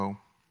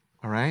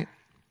All right?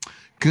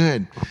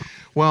 Good.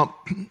 Well,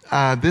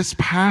 this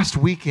past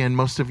weekend,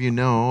 most of you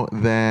know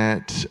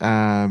that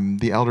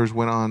the elders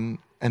went on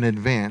an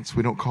advance.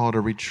 We don't call it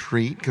a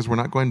retreat because we're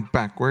not going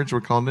backwards.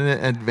 We're calling it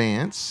an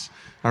advance.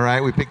 All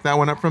right? We picked that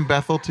one up from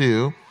Bethel,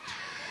 too.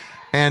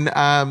 And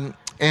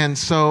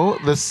so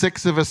the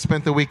 6 of us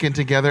spent the weekend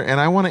together, and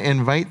I want to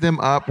invite them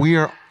up. We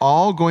are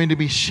all going to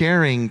be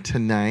sharing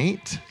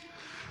tonight,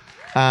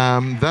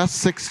 the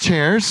 6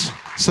 chairs.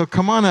 So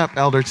come on up,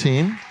 elder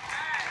team.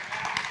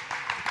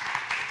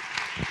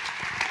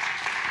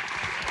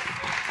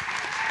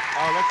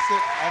 Oh, let's sit.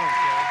 I don't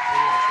care.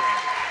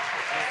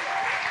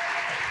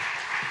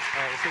 All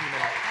right, let's sit in the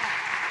middle.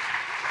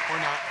 Or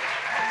not.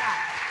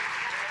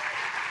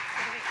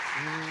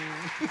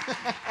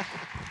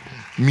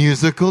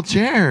 Musical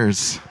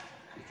chairs.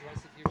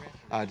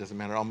 It doesn't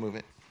matter. I'll move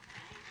it.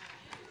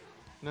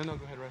 No, go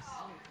ahead, Russ.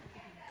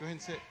 Go ahead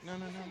and sit. No,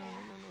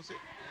 sit.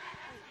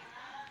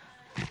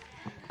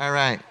 All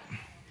right.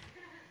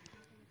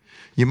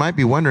 You might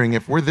be wondering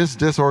if we're this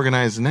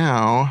disorganized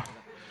now.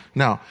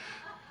 No.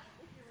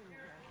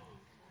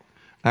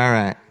 All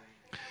right.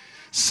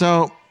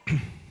 So,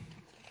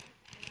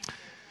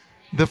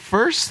 the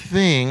first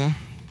thing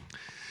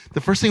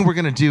we're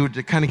going to do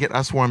to kind of get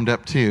us warmed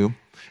up too,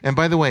 and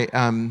by the way,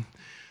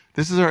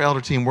 this is our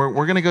elder team. We're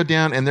going to go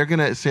down, and they're going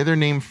to say their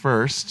name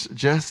first,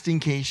 just in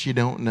case you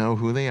don't know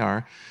who they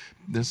are.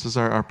 This is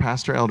our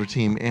pastor elder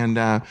team, and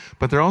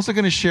but they're also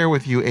going to share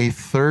with you a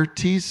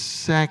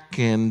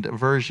 30-second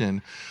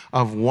version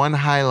of one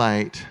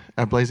highlight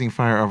of Blazing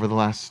Fire over the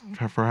last,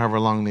 for however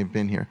long they've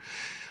been here.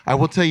 I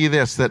will tell you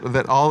this, that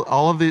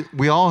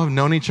we all have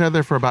known each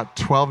other for about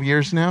 12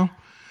 years now.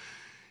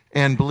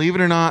 And believe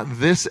it or not,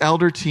 this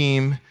elder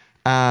team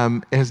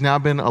has now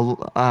been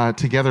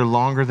together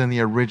longer than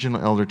the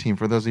original elder team,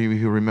 for those of you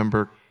who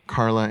remember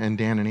Carla and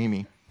Dan and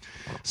Amy.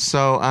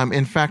 So,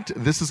 in fact,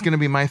 this is going to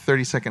be my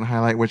 30-second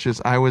highlight, which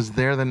is I was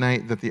there the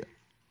night that the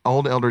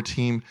old elder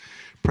team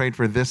prayed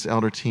for this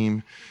elder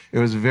team. It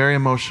was very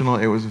emotional.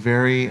 It was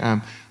very,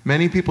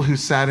 many people who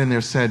sat in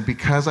there said,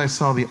 because I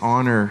saw the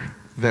honor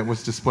that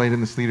was displayed in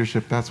this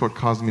leadership, that's what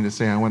caused me to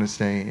say I want to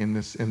stay in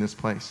this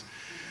place.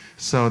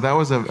 So that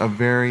was a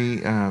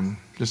very,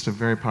 just a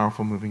very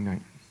powerful, moving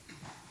night.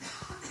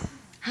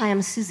 Hi,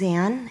 I'm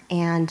Suzanne,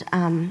 and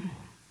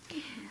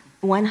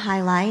one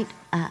highlight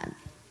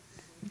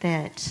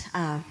that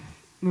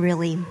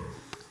really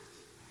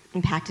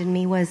impacted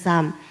me was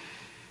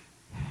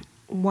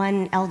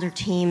one elder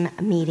team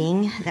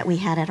meeting that we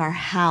had at our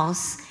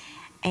house,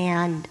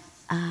 and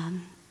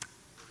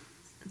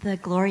the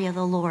glory of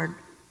the Lord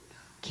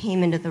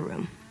came into the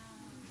room.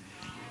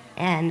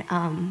 And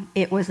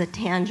it was a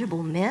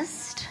tangible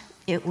mist.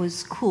 It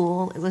was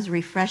cool. It was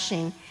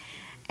refreshing.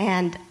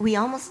 And we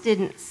almost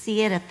didn't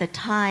see it at the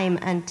time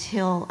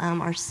until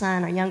our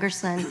younger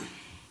son,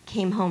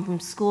 came home from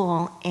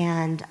school,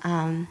 and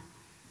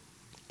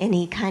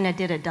he kind of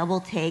did a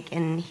double take,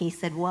 and he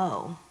said,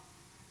 "Whoa,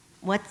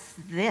 what's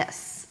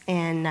this?"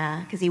 And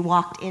because he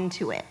walked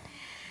into it.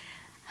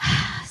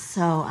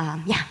 So,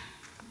 yeah,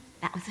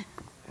 that was it.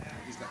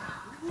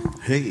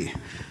 Hey,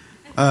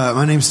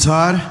 my name's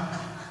Todd,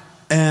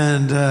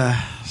 and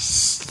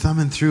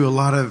thumbing through a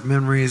lot of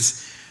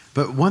memories,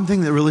 but one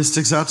thing that really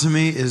sticks out to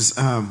me is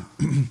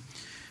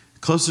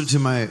closer to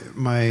my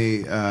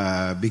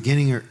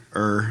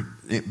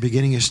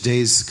beginning-ish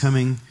days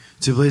coming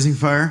to Blazing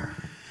Fire.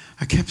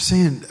 I kept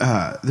saying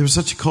there was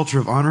such a culture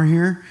of honor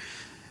here,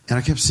 and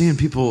I kept seeing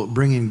people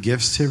bringing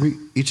gifts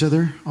to each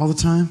other all the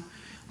time.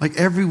 Like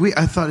every week,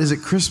 I thought, is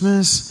it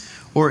Christmas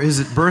or is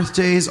it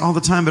birthdays all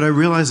the time? But I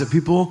realized that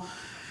people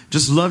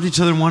just loved each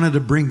other and wanted to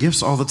bring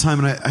gifts all the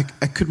time, and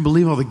I couldn't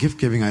believe all the gift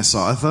giving I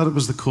saw. I thought it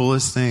was the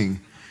coolest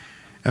thing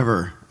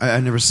ever.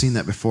 I'd never seen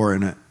that before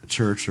in a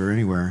church or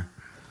anywhere.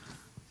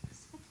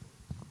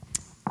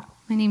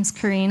 My name's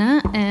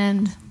Karina,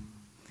 and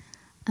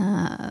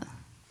a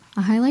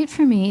highlight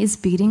for me is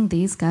beating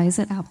these guys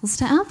at Apples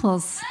to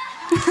Apples.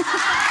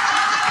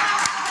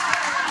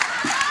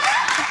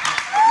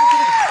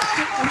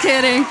 I'm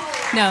kidding.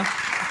 No.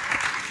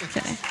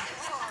 Kidding.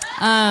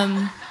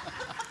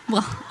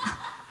 Well,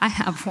 I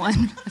have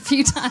won a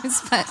few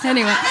times, but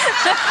anyway.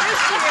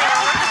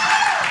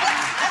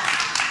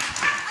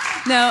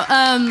 No,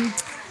 I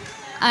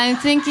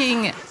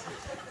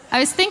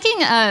was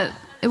thinking,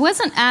 it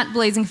wasn't at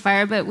Blazing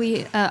Fire, but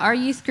our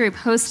youth group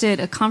hosted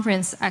a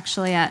conference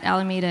actually at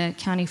Alameda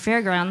County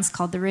Fairgrounds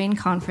called the Rain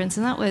Conference,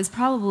 and that was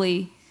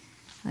probably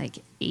like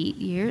 8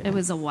 years. It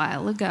was a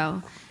while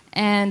ago.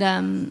 And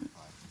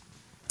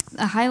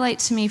a highlight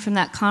to me from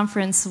that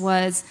conference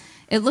was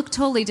it looked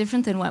totally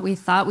different than what we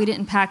thought. We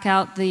didn't pack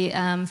out the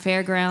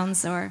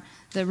fairgrounds or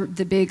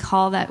the big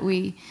hall that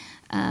we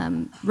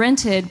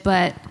rented,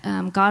 but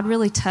God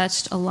really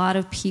touched a lot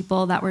of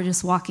people that were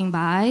just walking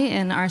by,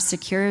 and our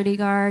security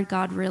guard,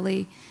 God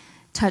really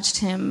touched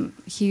him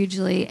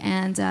hugely.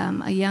 And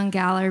a young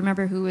gal, I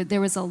remember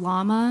there was a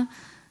llama,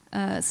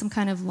 some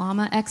kind of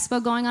llama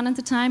expo going on at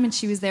the time, and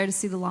she was there to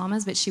see the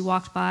llamas, but she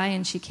walked by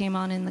and she came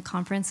on in the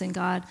conference, and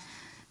God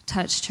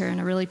touched her in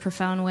a really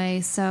profound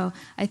way. So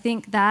I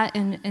think that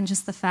and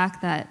just the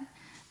fact that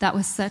that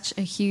was such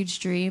a huge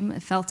dream.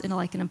 It felt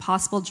like an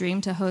impossible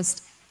dream to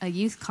host a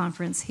youth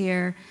conference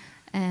here.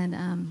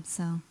 And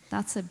so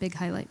that's a big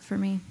highlight for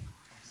me.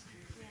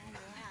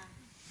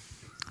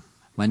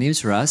 My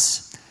name's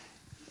Russ.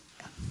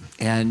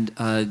 And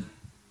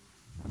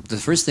the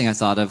first thing I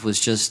thought of was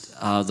just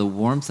the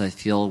warmth I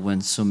feel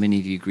when so many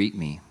of you greet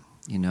me.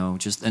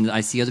 And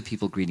I see other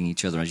people greeting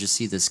each other. I just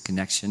see this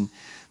connection,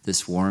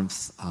 this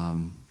warmth.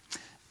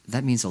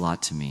 That means a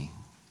lot to me.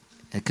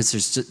 Because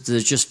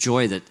there's just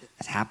joy that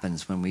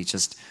happens when we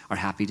just are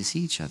happy to see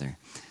each other.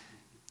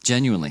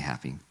 Genuinely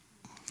happy.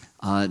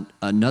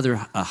 Another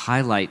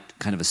highlight,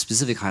 kind of a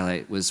specific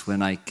highlight, was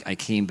when I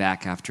came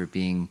back after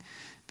being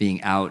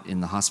out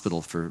in the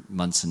hospital for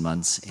months and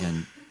months,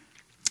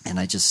 and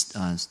I just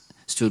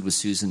stood with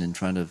Susan in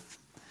front of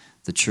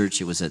the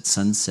church. It was at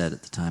sunset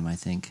at the time, I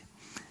think,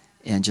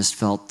 and just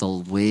felt the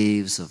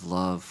waves of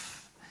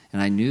love.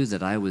 And I knew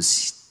that I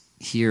was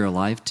here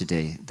alive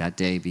that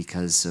day,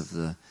 because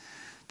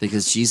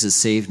Jesus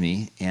saved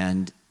me,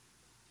 and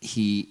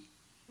He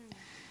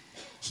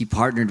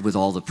partnered with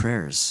all the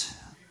prayers.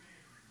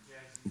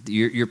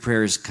 Your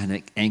prayers kind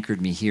of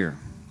anchored me here.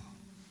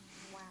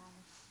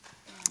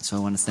 So I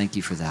want to thank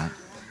you for that.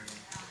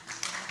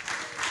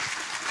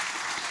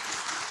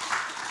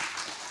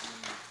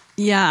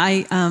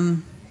 Yeah,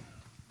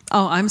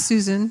 I'm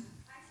Susan.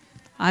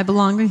 I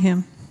belong to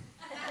him.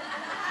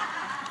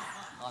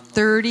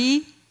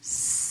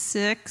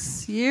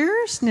 36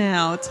 years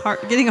now. It's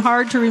getting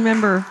hard to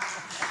remember.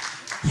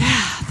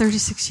 Yeah,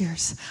 36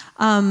 years.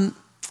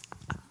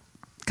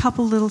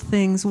 Couple little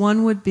things.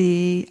 One would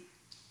be,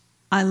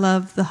 I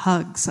love the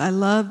hugs. I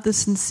love the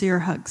sincere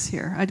hugs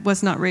here. I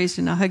was not raised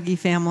in a huggy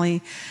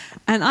family.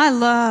 And I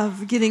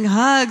love getting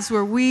hugs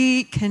where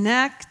we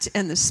connect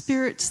and the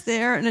Spirit's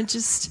there. And it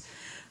just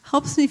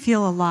helps me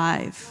feel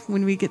alive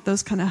when we get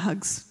those kind of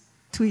hugs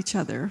to each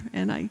other.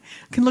 And I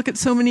can look at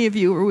so many of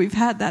you where we've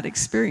had that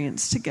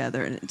experience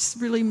together. And it's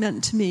really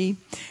meant to me.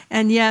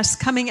 And yes,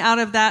 coming out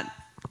of that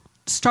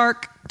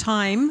stark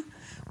time,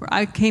 where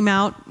I came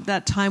out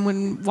that time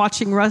when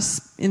watching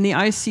Russ in the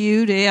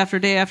ICU day after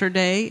day after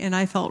day, and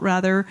I felt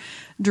rather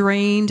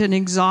drained and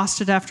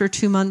exhausted after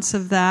 2 months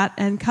of that,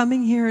 and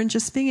coming here and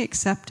just being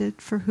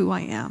accepted for who I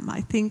am.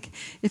 I think,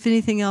 if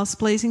anything else,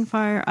 Blazing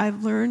Fire,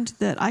 I've learned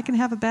that I can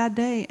have a bad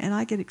day and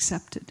I get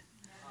accepted.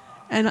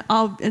 And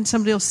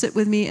somebody will sit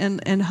with me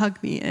and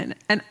hug me, and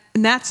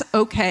that's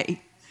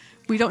okay.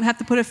 We don't have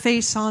to put a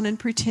face on and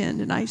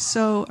pretend, and I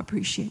so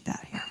appreciate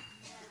that here.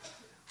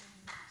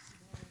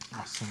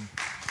 Awesome.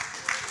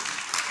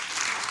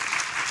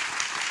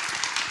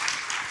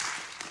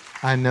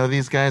 I know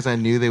these guys. I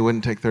knew they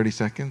wouldn't take 30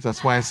 seconds.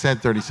 That's why I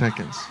said 30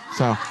 seconds.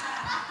 So,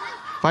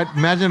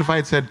 imagine if I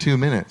had said 2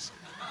 minutes.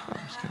 Oh,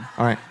 I'm just kidding.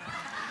 All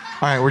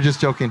right, we're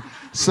just joking.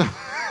 So,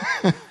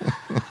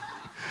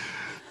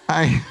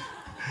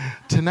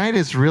 tonight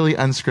is really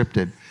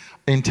unscripted,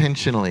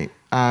 intentionally.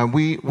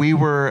 We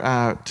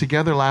were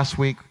together last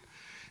week,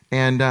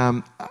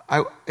 and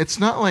it's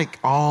not like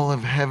all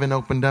of heaven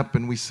opened up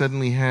and we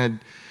suddenly had,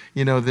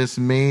 this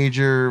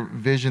major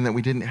vision that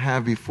we didn't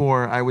have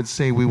before. I would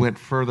say we went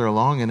further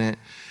along in it.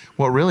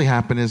 What really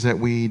happened is that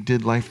we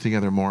did life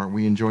together more.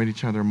 We enjoyed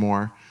each other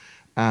more.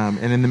 And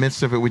in the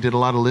midst of it, we did a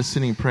lot of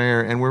listening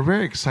prayer, and we're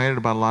very excited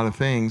about a lot of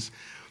things.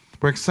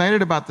 We're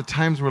excited about the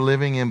times we're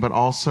living in, but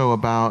also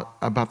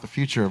about the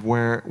future of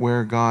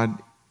where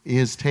God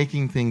is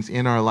taking things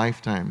in our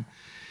lifetime.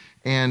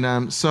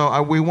 And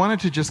so we wanted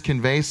to just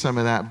convey some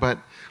of that, but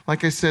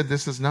like I said,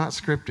 this is not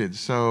scripted,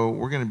 so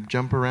we're going to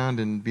jump around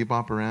and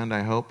bebop around,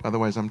 I hope.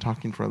 Otherwise, I'm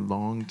talking for a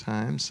long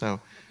time,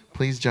 so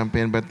please jump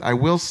in. But I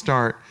will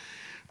start.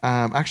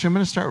 Actually, I'm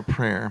going to start with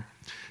prayer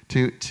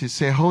to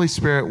say, Holy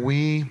Spirit,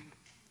 we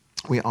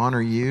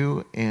honor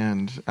you,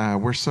 and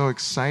we're so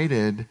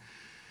excited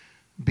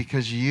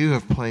because you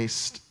have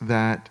placed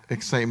that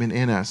excitement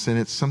in us, and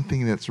it's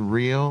something that's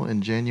real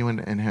and genuine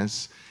and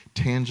has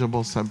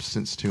tangible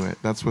substance to it.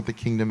 That's what the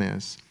kingdom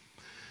is.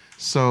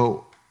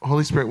 So,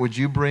 Holy Spirit, would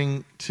you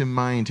bring to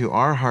mind, to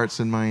our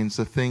hearts and minds,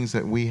 the things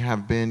that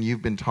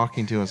you've been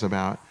talking to us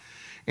about,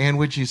 and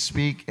would you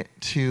speak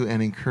to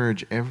and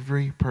encourage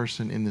every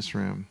person in this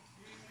room?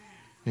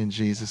 In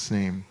Jesus'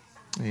 name,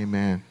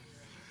 amen.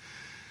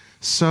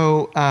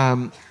 So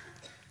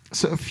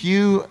if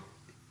you,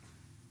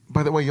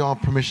 by the way, you all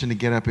have permission to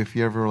get up if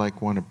you ever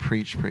want to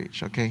preach,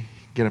 okay?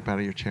 Get up out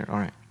of your chair. All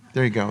right,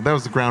 there you go. That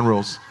was the ground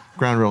rules.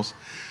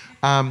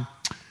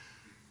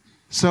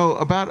 So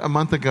about a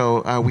month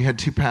ago, we had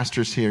two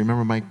pastors here.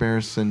 Remember Mike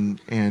Barris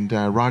and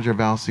Roger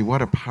Valsey?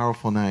 What a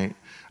powerful night.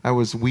 I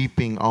was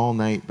weeping all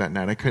night that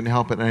night. I couldn't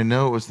help it. And I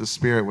know it was the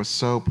Spirit was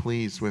so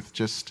pleased with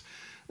just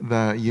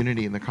the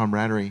unity and the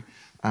camaraderie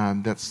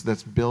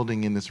that's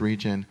building in this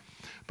region.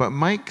 But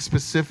Mike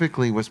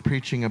specifically was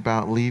preaching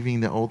about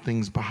leaving the old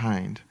things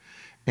behind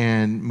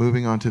and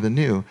moving on to the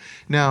new.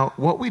 Now,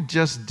 what we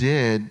just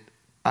did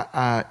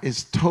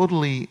is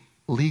totally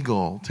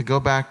legal, to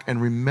go back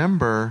and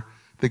remember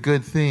the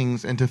good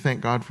things and to thank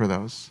God for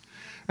those.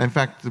 In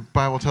fact, the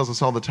Bible tells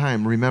us all the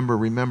time, remember,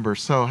 remember.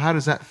 So how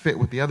does that fit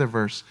with the other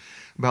verse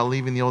about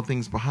leaving the old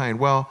things behind?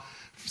 Well,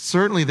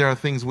 certainly there are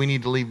things we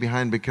need to leave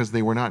behind because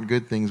they were not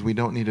good things. We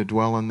don't need to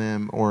dwell on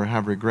them or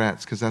have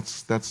regrets because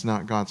that's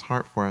not God's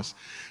heart for us.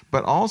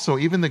 But also,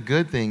 even the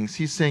good things,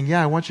 he's saying,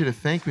 yeah, I want you to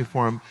thank me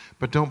for them,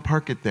 but don't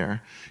park it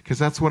there. Because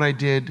that's what I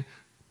did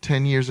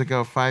 10 years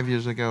ago, 5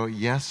 years ago,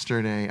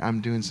 yesterday.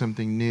 I'm doing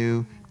something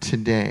new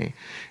today.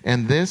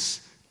 And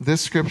this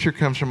scripture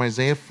comes from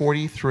Isaiah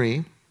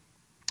 43,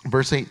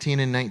 verse 18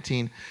 and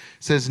 19. It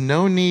says,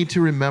 no need to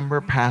remember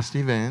past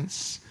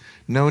events.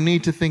 No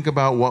need to think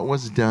about what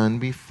was done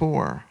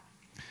before.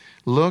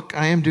 Look,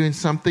 I am doing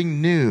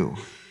something new.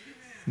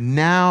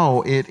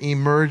 Now it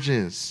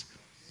emerges.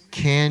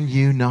 Can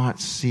you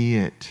not see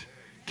it?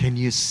 Can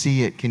you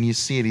see it? Can you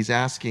see it? He's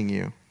asking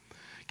you.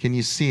 Can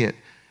you see it?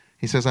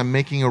 He says, I'm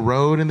making a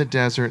road in the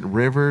desert,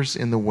 rivers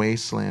in the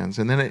wastelands.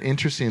 And then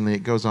interestingly,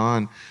 it goes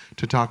on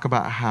to talk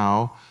about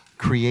how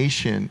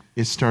creation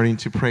is starting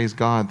to praise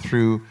God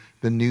through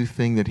the new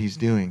thing that he's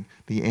doing,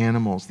 the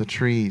animals, the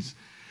trees.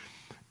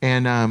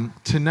 And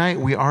tonight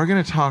we are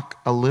going to talk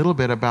a little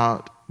bit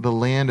about the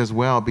land as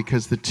well,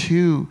 because the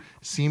two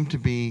seem to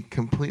be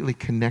completely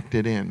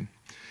connected in.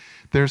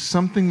 There's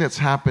something that's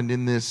happened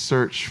in this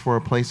search for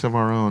a place of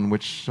our own,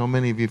 which so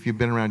many of you, if you've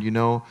been around, you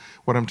know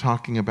what I'm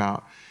talking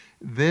about.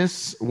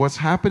 What's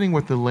happening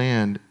with the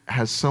land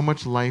has so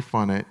much life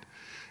on it.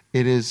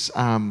 It is,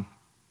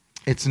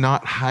 it's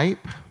not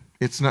hype.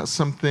 It's not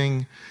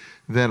something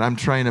that I'm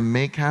trying to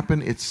make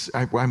happen.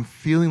 I'm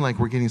feeling like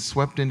we're getting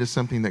swept into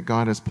something that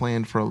God has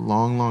planned for a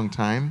long, long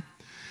time.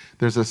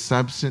 There's a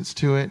substance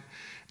to it.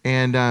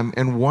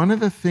 And one of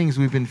the things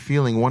we've been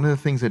feeling, one of the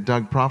things that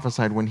Doug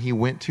prophesied when he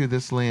went to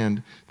this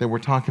land that we're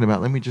talking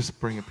about, let me just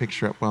bring a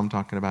picture up while I'm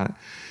talking about it.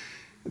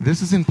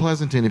 This is in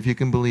Pleasanton, if you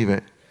can believe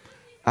it.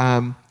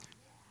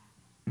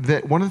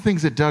 That one of the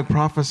things that Doug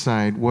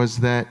prophesied was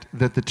that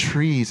the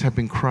trees have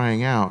been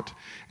crying out.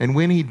 And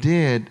when he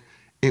did,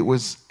 it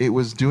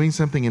was doing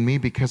something in me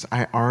because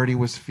I already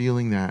was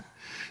feeling that.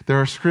 There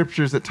are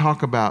scriptures that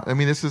talk about,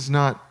 this is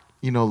not,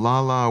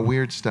 la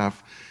weird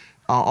stuff.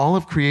 All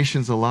of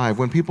creation's alive.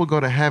 When people go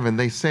to heaven,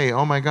 they say,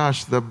 oh my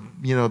gosh,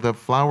 the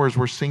flowers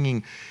were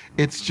singing.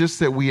 It's just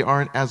that we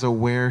aren't as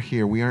aware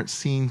here. We aren't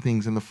seeing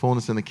things in the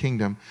fullness in the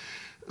kingdom.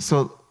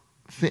 So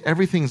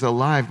everything's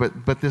alive,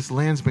 but this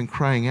land's been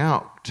crying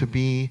out to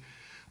be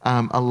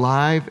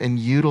alive and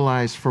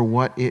utilized for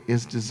what it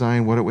is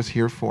designed, what it was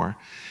here for.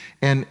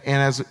 And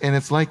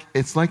it's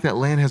like that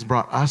land has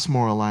brought us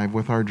more alive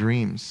with our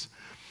dreams.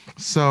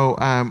 So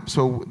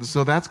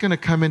that's going to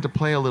come into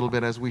play a little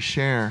bit as we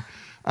share.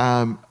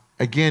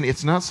 Again,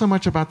 it's not so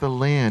much about the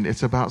land,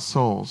 it's about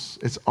souls.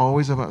 It's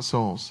always about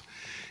souls.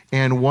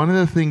 And one of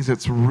the things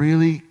that's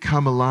really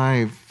come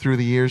alive through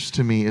the years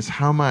to me is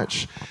how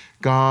much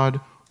God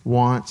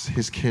wants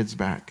his kids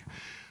back.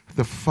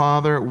 The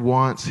Father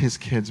wants his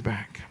kids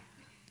back.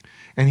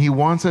 And he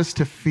wants us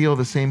to feel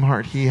the same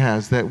heart he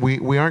has, that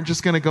we aren't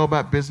just going to go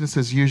about business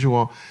as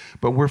usual,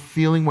 but we're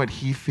feeling what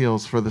he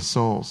feels for the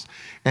souls.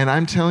 And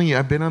I'm telling you,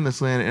 I've been on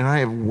this land and I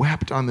have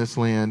wept on this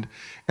land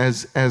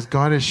as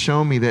God has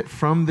shown me that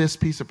from this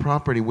piece of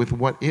property, with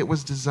what it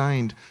was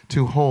designed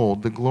to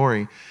hold, the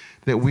glory,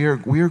 that we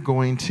are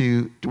going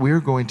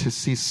to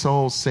see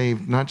souls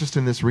saved, not just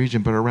in this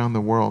region, but around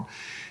the world.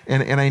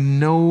 And I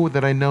know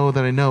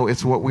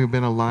it's what we've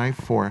been alive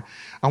for.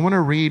 I want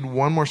to read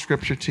one more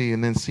scripture to you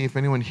and then see if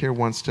anyone here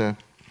wants to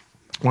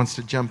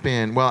jump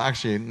in. Well,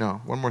 actually,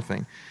 no, one more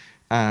thing.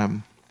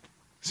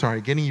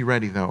 Sorry, getting you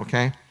ready though,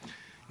 okay?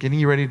 Getting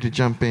you ready to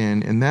jump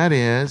in. And that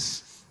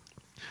is,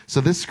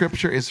 so this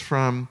scripture is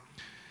from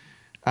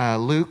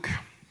Luke,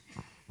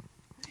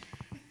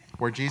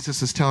 where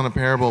Jesus is telling a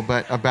parable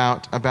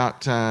about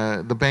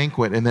the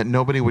banquet and that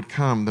nobody would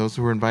come. Those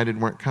who were invited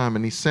weren't come.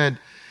 And he said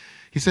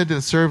to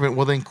the servant,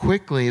 well, then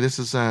quickly, this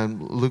is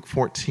Luke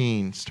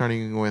 14,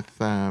 starting with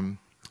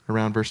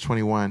around verse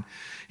 21.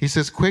 He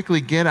says,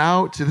 quickly get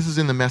out. This is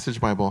in the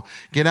Message Bible.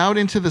 Get out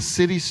into the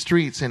city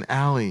streets and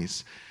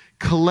alleys.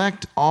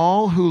 Collect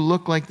all who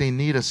look like they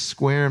need a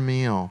square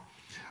meal.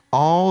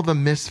 All the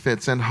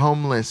misfits and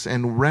homeless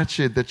and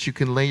wretched that you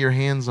can lay your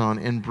hands on,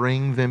 and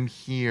bring them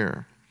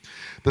here.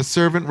 The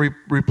servant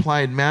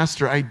replied,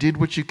 Master, I did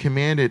what you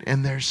commanded,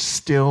 and there's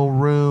still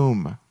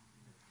room.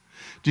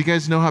 Do you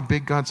guys know how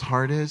big God's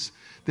heart is?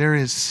 There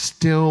is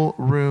still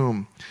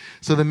room.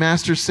 So the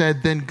master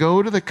said, then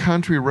go to the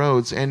country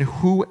roads, and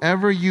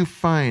whoever you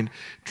find,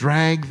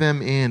 drag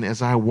them in,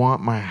 as I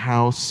want my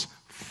house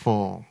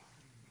full.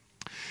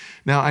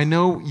 Now, I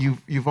know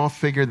you've all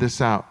figured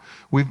this out.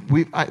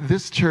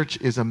 This church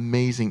is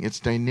amazing. It's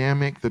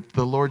dynamic.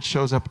 The Lord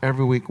shows up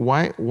every week.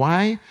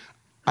 Why?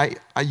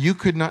 You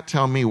could not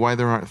tell me why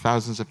there aren't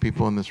thousands of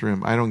people in this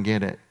room. I don't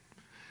get it.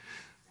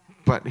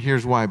 But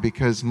here's why.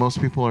 Because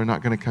most people are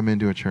not going to come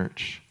into a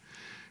church.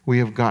 We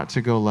have got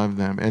to go love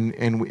them.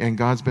 And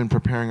God's been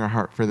preparing our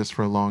heart for this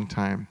for a long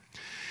time.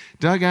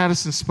 Doug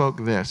Addison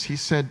spoke this. He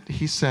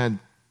said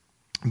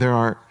there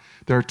are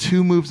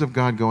two moves of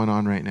God going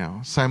on right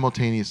now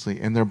simultaneously,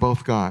 and they're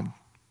both God.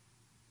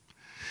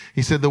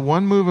 He said, the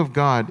one move of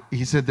God,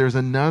 he said, there's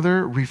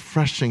another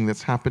refreshing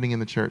that's happening in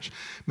the church.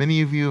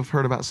 Many of you have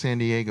heard about San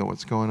Diego,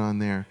 what's going on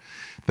there.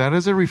 That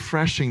is a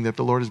refreshing that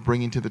the Lord is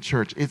bringing to the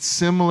church. It's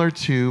similar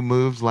to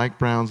moves like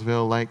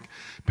Brownsville, like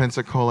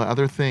Pensacola,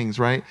 other things,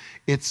 right?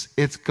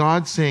 It's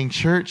God saying,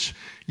 church,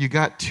 you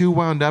got too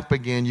wound up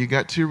again. You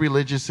got too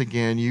religious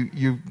again.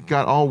 You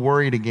got all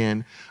worried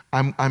again.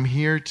 I'm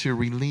here to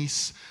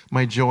release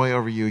my joy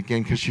over you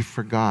again because you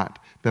forgot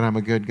that I'm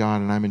a good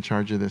God and I'm in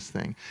charge of this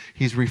thing.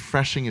 He's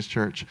refreshing his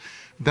church.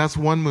 That's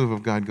one move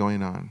of God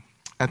going on.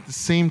 At the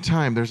same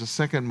time, there's a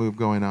second move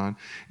going on,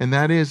 and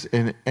that is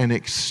an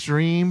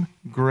extreme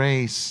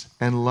grace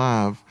and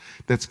love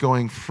that's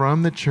going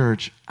from the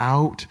church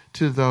out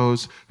to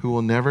those who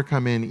will never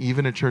come in,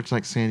 even a church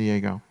like San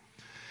Diego.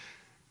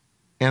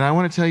 And I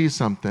want to tell you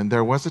something.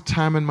 There was a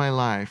time in my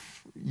life,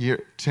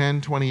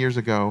 10, 20 years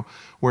ago,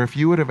 where if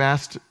you would have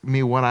asked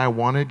me what I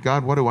wanted,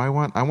 God, what do I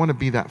want? I want to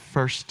be that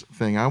first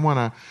thing. I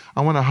want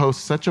to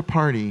host such a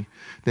party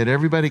that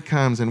everybody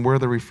comes and we're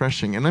the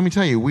refreshing. And let me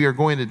tell you, we are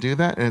going to do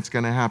that, and it's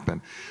going to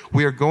happen.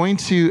 We are going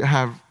to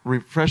have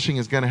refreshing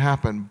is going to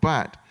happen,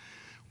 but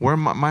where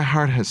my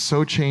heart has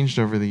so changed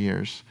over the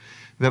years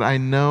that I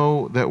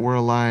know that we're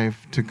alive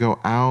to go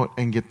out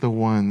and get the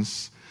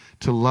ones,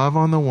 to love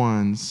on the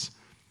ones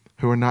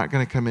who are not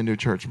going to come into a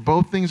church.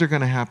 Both things are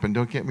going to happen,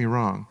 don't get me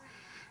wrong.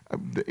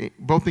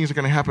 Both things are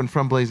going to happen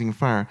from Blazing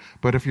Fire.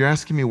 But if you're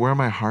asking me where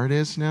my heart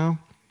is now,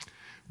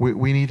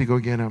 we need to go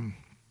get them.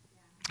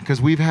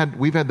 Because we've had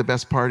the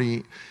best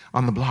party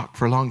on the block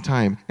for a long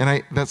time.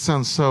 And that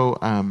sounds so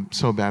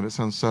bad. It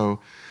sounds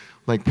so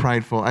like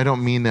prideful. I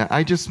don't mean that.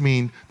 I just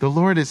mean the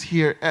Lord is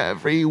here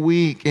every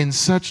week in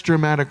such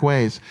dramatic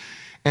ways.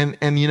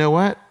 And you know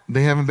what?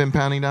 They haven't been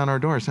pounding down our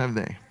doors, have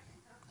they?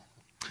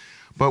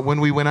 But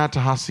when we went out to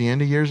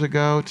Hacienda years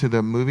ago to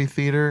the movie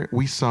theater,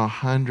 we saw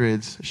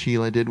hundreds,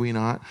 Sheila, did we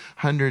not?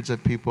 Hundreds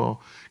of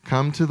people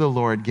come to the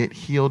Lord, get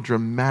healed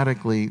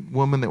dramatically.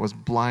 Woman that was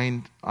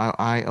blind,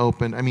 eye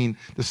opened. I mean,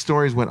 the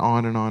stories went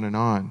on and on and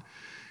on.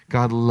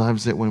 God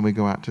loves it when we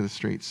go out to the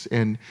streets.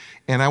 And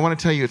I want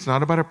to tell you, it's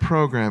not about a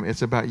program.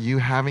 It's about you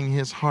having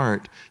his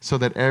heart so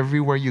that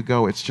everywhere you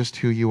go, it's just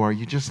who you are.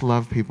 You just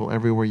love people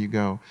everywhere you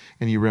go,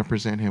 and you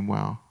represent him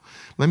well.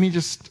 Let me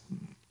just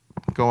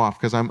go off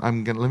because let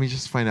me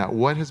just find out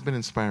what has been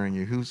inspiring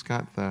you. Who's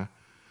got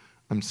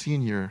I'm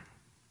seeing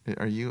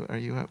are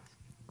you up?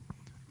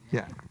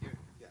 Yeah.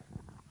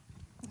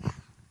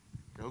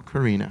 Go,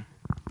 Karina.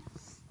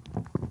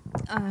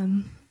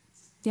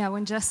 Yeah,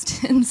 when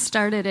Justin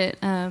started it,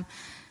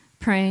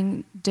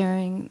 praying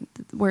during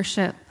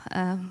worship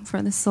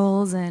for the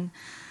souls, and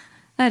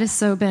that has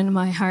so been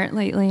my heart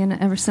lately. And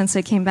ever since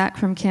I came back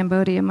from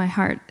Cambodia, my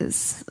heart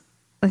is,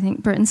 I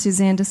think Brett and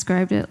Suzanne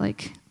described it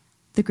like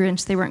the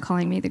Grinch. They weren't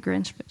calling me the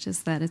Grinch, but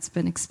just that it's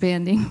been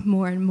expanding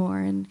more and more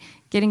and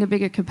getting a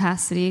bigger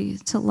capacity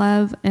to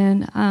love.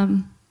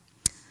 And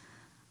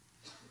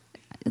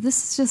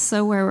this is just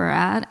so where we're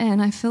at. And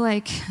I feel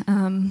like,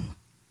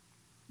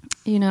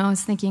 I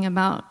was thinking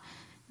about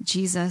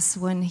Jesus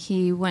when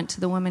he went to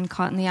the woman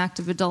caught in the act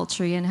of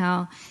adultery and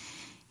how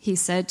he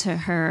said to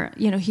her,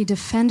 he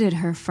defended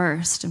her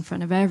first in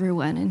front of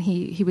everyone. And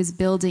he was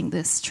building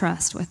this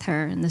trust with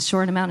her in this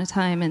short amount of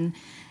time. And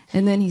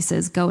then he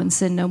says, go and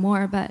sin no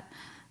more. But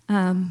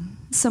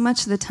so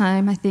much of the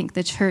time, I think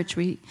the church,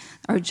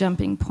 our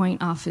jumping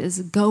point off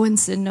is go and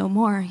sin no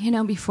more,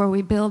 before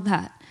we build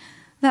that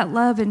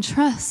love and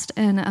trust.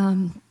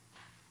 And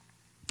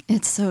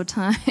it's so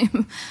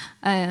time.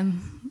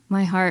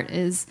 My heart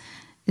is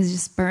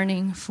just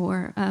burning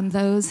for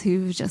those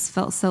who've just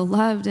felt so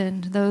loved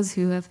and those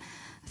who have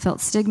felt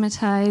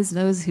stigmatized,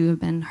 those who have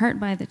been hurt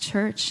by the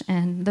church,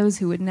 and those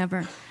who would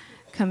never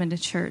come into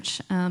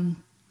church.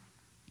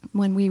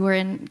 When we were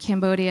in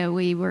Cambodia,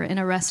 we were in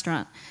a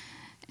restaurant,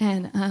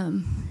 and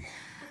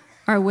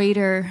our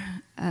waiter,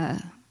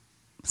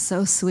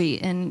 so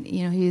sweet, and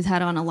he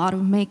had on a lot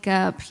of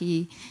makeup.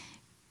 He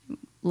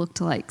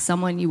looked like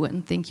someone you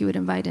wouldn't think you would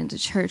invite into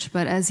church.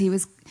 But as he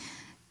was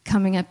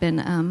coming up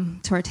to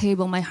our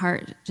table, my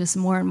heart just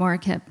more and more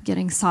kept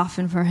getting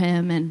softened for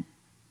him, and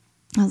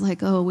I was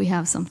like, oh, we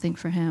have something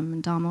for him.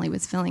 And Donnelly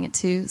was feeling it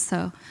too,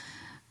 so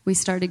we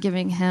started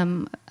giving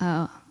him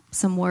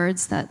some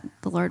words that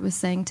the Lord was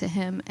saying to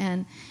him,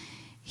 and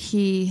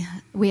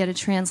we had a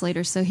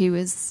translator, so he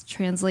was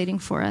translating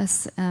for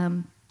us,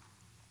 and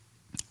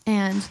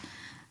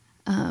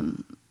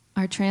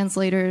our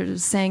translator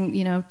was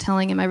saying,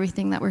 telling him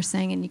everything that we're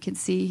saying, and you could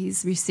see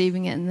he's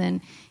receiving it, and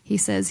then he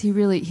says he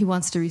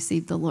wants to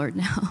receive the Lord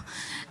now.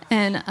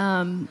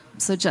 And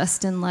so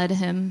Justin led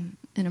him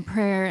in a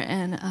prayer,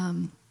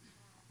 and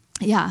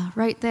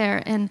right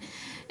there, and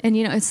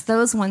it's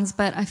those ones,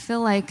 but I feel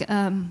like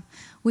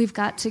we've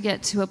got to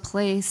get to a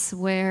place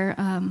where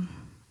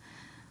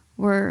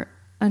we're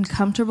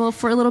uncomfortable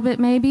for a little bit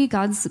maybe.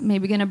 God's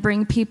maybe going to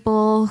bring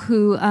people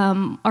who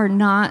are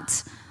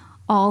not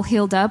all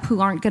healed up, who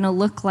aren't going to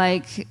look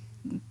like,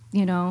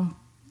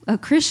 a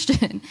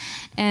Christian.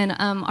 And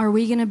are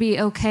we going to be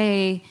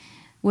okay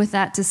with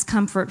that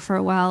discomfort for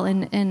a while,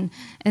 and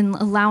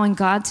allowing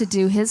God to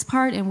do His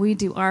part, and we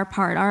do our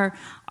part.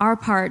 Our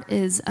part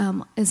is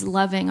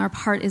loving. Our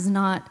part is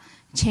not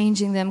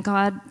changing them.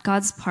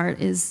 God's part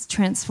is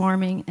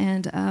transforming,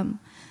 and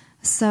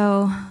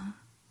so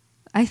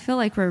I feel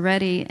like we're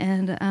ready,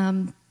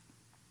 and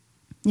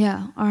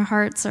our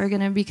hearts are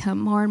going to become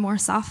more and more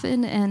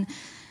softened, and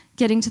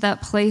getting to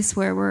that place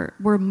where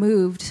we're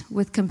moved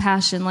with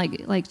compassion,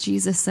 like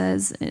Jesus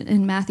says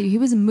in Matthew. He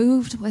was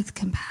moved with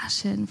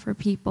compassion for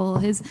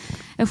people.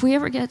 If we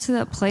ever get to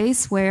that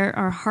place where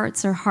our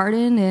hearts are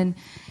hardened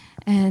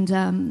and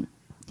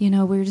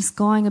we're just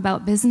going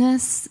about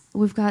business,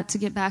 we've got to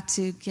get back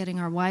to getting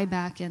our why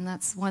back. And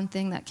that's one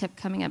thing that kept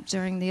coming up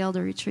during the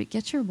elder retreat.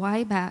 Get your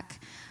why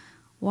back.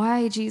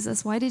 Why,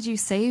 Jesus? Why did you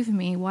save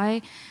me?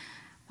 Why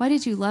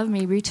did you love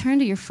me? Return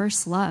to your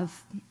first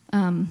love.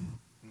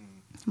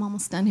 I'm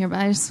almost done here, but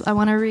I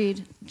want to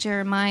read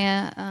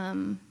Jeremiah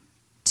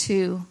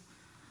 2,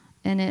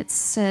 and it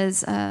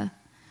says,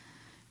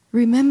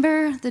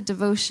 remember the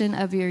devotion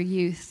of your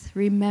youth.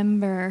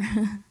 Remember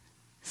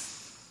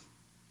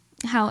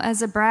how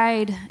as a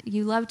bride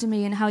you loved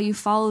me, and how you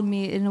followed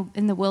me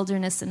in the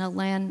wilderness in a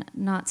land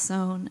not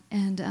sown.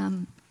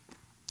 And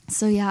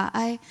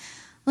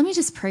let me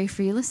just pray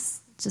for you. Let's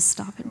just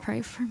stop and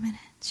pray for a minute.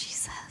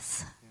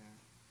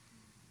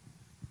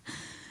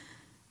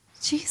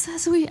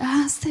 Jesus, we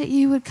ask that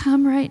you would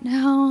come right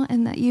now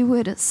and that you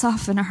would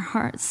soften our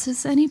hearts.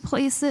 Just any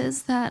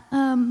places that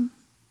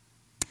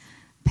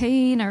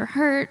pain or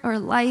hurt or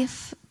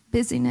life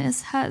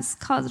busyness has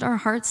caused our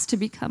hearts to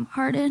become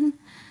hardened.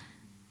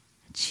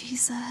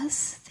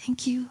 Jesus,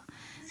 thank you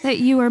that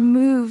you are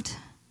moved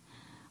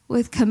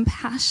with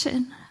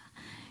compassion.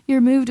 You're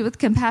moved with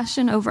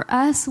compassion over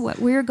us, what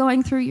we're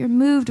going through. You're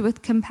moved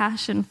with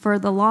compassion for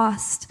the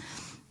lost,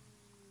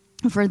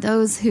 for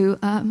those who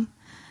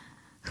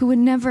would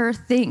never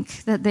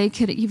think that they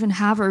could even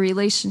have a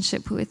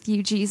relationship with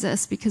you,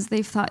 Jesus, because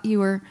they thought you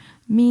were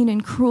mean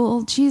and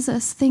cruel.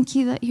 Jesus, thank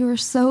you that you are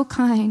so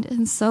kind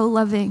and so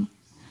loving.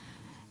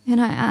 And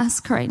I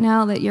ask right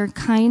now that your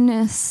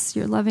kindness,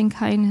 your loving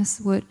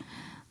kindness would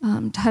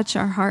touch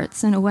our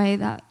hearts in a way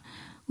that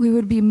we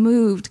would be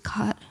moved,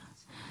 God,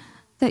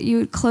 that you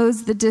would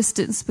close the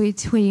distance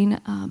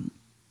between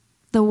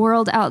the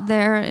world out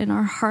there and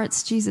our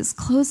hearts. Jesus,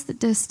 close the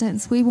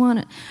distance. We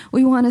want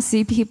to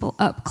see people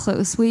up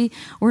close.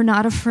 We're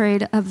not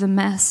afraid of the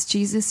mess.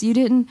 Jesus, you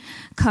didn't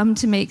come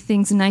to make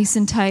things nice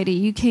and tidy.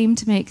 You came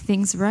to make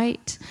things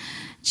right,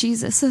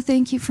 Jesus. So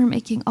thank you for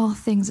making all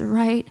things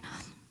right.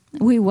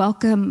 We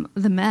welcome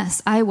the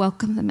mess. I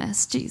welcome the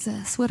mess,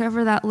 Jesus.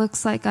 Whatever that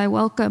looks like, I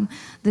welcome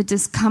the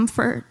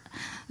discomfort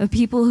of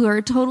people who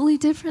are totally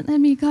different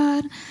than me,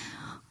 God.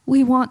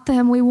 We want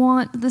them. We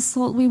want the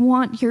soul. We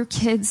want your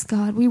kids,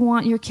 God. We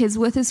want your kids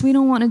with us. We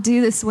don't want to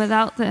do this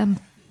without them.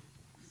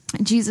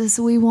 Jesus,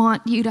 we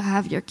want you to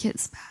have your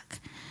kids back.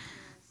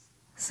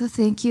 So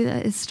thank you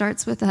that it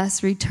starts with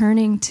us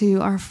returning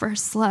to our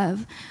first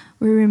love.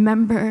 We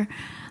remember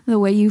the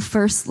way you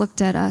first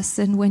looked at us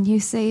and when you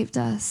saved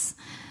us.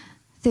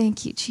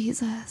 Thank you,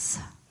 Jesus.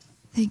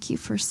 Thank you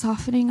for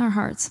softening our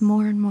hearts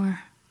more and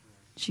more.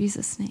 In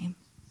Jesus' name.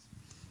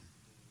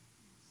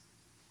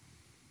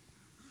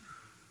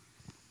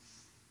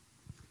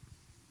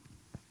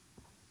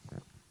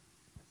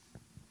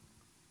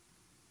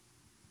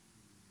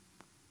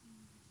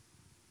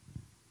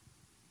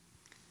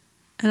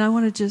 And I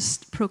want to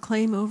just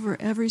proclaim over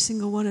every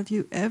single one of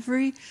you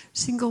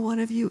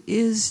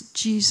is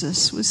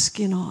Jesus with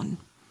skin on.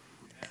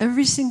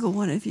 Every single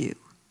one of you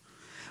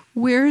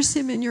wears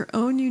him in your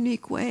own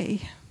unique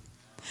way.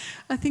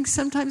 I think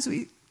sometimes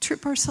we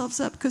trip ourselves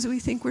up because we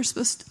think we're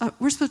supposed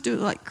to do it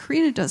like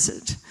Karina does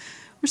it.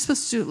 We're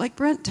supposed to do it like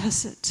Brent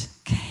does it.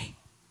 Okay.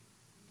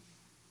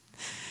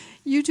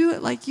 You do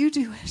it like you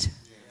do it.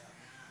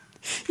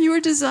 You were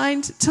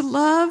designed to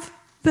love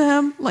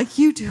them like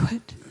you do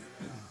it.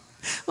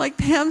 Like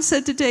Pam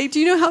said today, do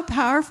you know how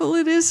powerful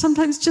it is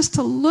sometimes just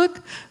to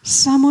look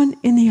someone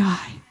in the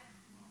eye?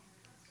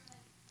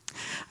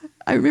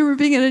 I remember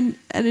being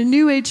at a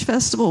New Age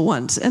festival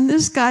once, and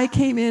this guy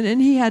came in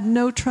and he had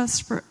no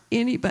trust for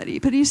anybody,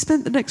 but he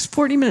spent the next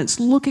 40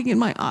 minutes looking in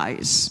my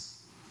eyes.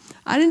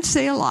 I didn't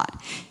say a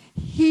lot.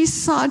 He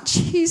saw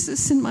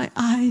Jesus in my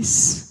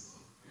eyes.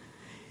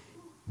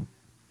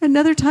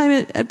 Another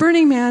time at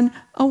Burning Man,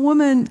 a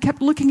woman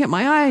kept looking at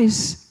my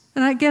eyes.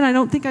 And again, I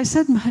don't think I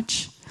said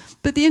much.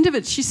 But at the end of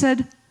it, she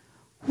said,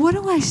 "What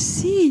do I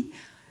see?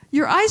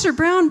 Your eyes are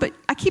brown, but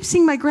I keep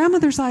seeing my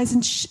grandmother's eyes,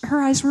 and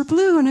her eyes were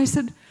blue." And I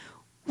said,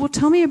 "Well,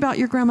 tell me about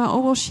your grandma." "Oh,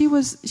 well, she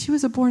was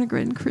a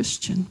born-again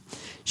Christian.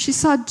 She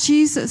saw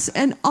Jesus."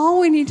 And all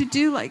we need to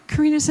do, like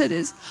Karina said,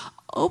 is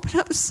open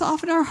up,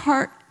 soften our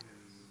heart.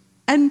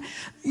 And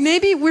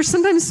maybe we're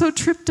sometimes so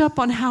tripped up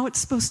on how it's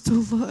supposed to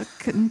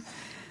look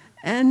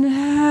and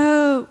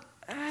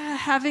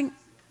having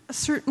a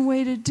certain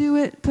way to do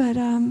it, but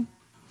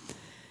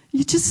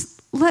you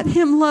just let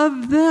him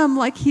love them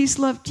like he's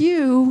loved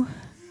you,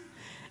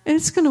 and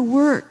it's going to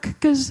work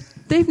because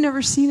they've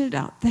never seen it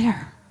out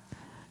there.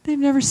 They've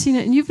never seen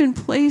it. And you've been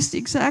placed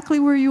exactly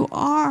where you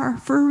are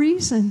for a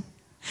reason.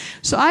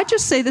 So I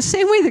just say the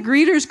same way the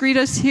greeters greet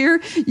us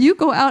here, you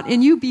go out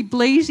and you be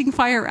blazing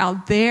fire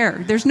out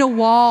there. There's no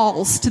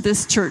walls to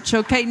this church,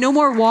 okay? No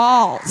more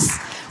walls.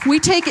 We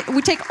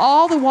take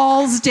all the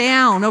walls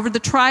down over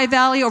the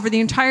Tri-Valley, over the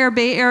entire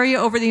Bay Area,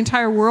 over the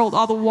entire world.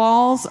 All the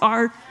walls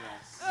are...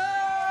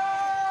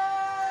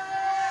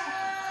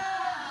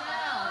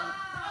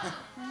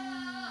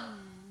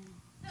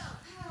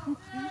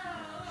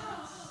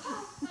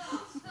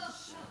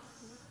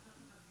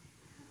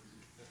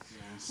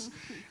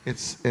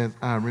 It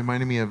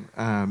reminded me of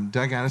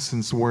Doug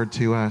Addison's word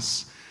to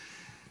us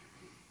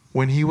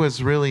when he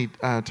was really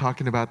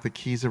talking about the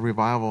keys of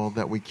revival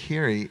that we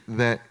carry,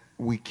 that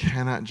we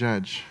cannot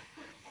judge.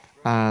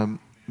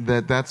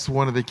 That's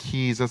one of the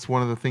keys. That's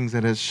one of the things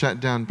that has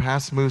shut down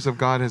past moves of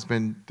God has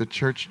been the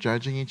church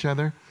judging each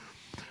other.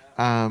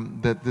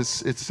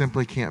 It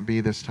simply can't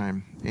be this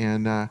time.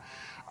 And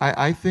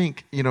I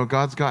think,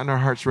 God's gotten our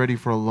hearts ready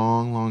for a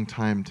long, long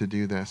time to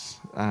do this.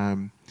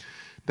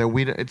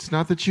 It's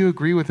not that you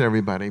agree with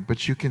everybody,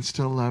 but you can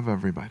still love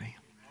everybody.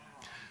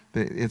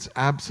 It's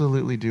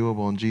absolutely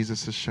doable, and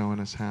Jesus is showing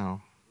us how.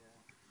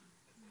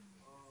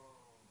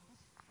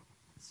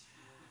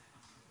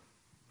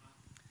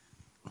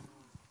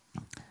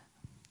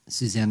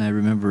 Suzanne, I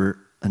remember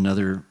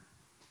we're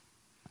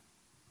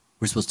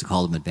supposed to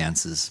call them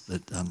advances,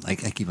 but I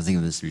keep on thinking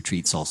of this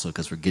retreats also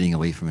because we're getting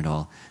away from it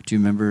all. Do you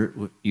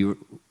remember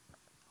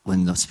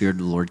when the Spirit of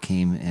the Lord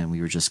came and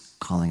we were just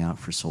calling out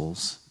for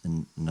souls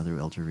in another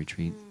elder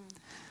retreat?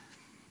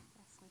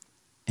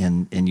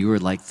 And you were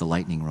like the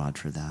lightning rod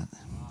for that.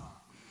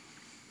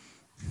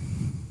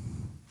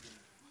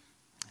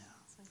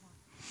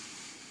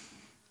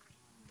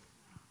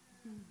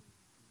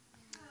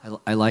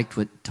 I liked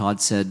what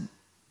Todd said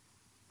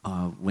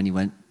when he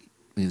was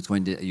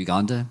going to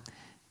Uganda,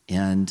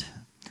 and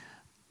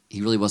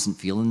he really wasn't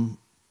feeling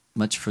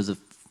much for the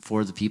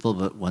people,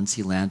 but once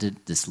he landed,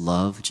 this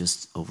love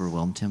just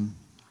overwhelmed him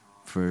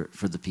for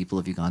the people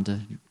of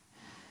Uganda.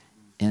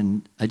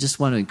 And I just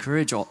want to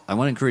encourage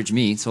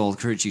me, so I'll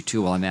encourage you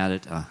too while I'm at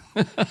it,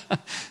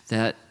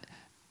 that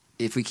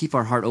if we keep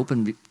our heart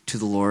open to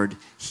the Lord,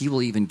 He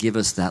will even give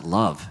us that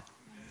love.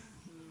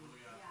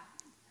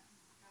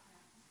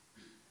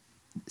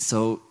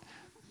 So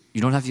you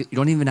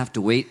don't even have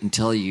to wait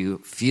until you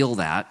feel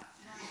that.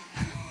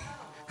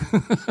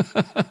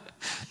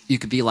 You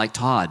could be like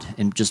Todd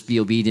and just be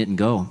obedient and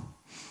go.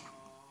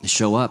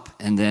 Show up,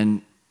 and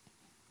then,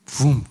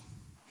 boom.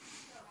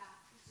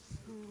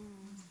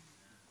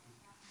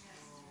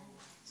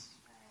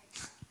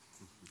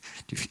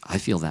 I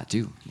feel that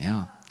too,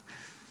 yeah.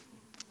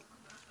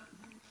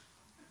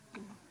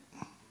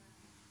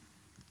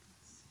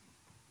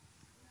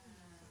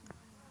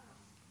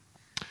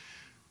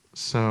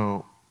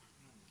 So,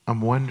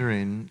 I'm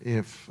wondering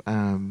if,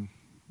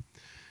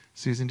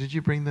 Susan, did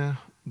you bring the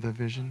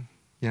vision?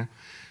 Yeah.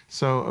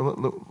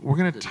 So we're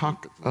going to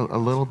talk a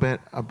little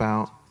bit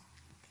about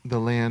the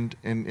land,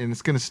 and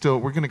it's going to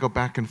we're going to go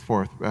back and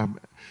forth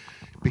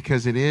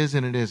because it is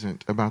and it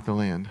isn't about the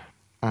land.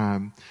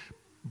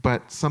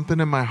 But something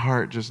in my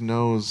heart just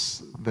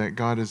knows that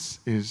God is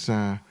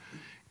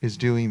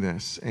doing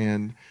this.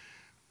 And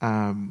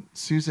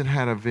Susan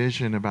had a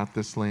vision about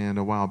this land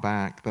a while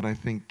back that I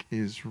think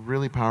is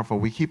really powerful.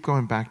 We keep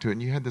going back to it.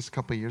 And you had this a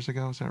couple of years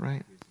ago, is that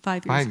right?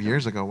 5 years ago. 5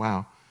 years ago,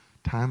 wow.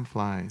 Time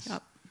flies.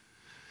 Yep.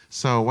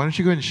 So why don't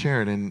you go ahead and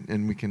share it,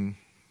 and we can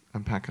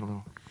unpack it a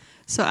little.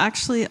 So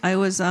actually, I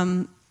was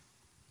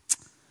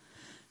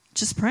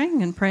just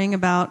praying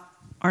about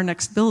our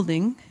next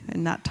building.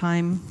 And that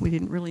time, we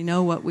didn't really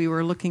know what we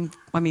were looking.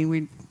 I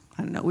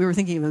don't know. We were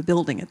thinking of a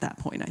building at that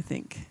point, I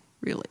think,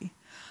 really.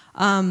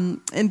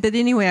 But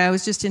anyway, I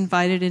was just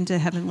invited into a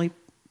heavenly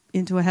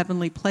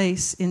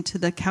place, into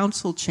the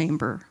council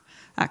chamber,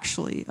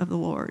 actually, of the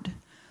Lord.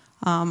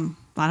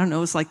 I don't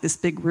know. It's like this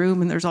big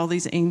room, and there's all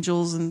these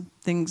angels and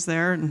things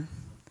there. And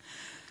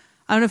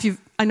I don't know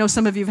I know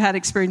some of you've had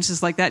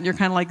experiences like that, and you're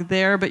kind of like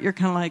there, but you're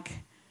kind of like,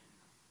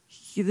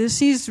 this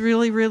seems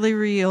really, really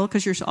real,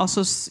 because you're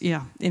also,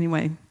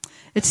 anyway.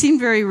 It seemed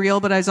very real,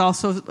 but I was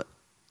also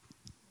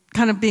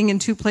kind of being in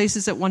two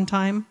places at one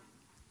time.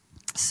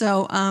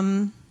 So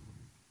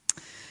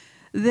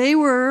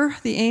the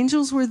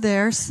angels were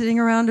there sitting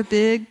around a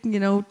big,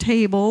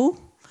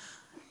 table,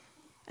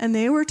 and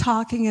they were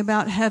talking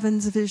about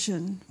heaven's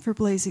vision for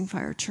Blazing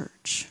Fire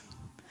Church.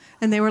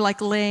 And they were like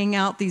laying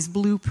out these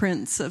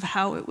blueprints of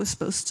how it was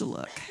supposed to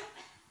look.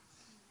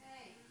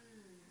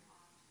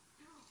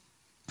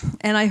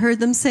 And I heard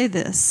them say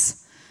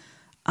this.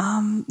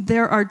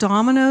 There are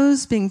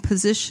dominoes being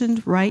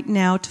positioned right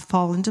now to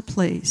fall into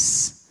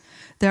place.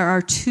 There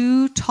are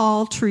 2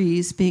 tall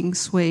trees being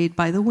swayed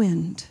by the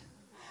wind.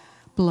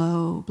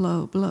 Blow,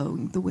 blow,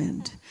 blowing the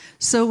wind.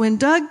 So when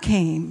Doug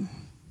came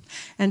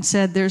and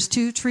said there's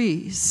 2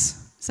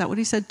 trees, is that what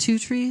he said, 2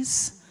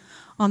 trees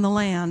on the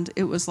land?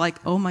 It was like,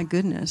 oh my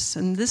goodness.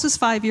 And this was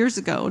 5 years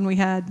ago, and we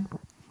had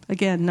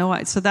Again,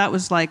 no. So that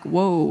was like,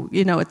 whoa.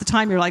 At the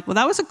time, you're like, well,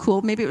 that was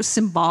cool. Maybe it was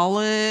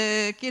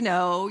symbolic.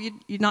 You're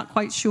not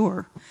quite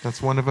sure.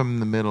 That's one of them in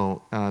the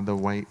middle, the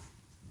white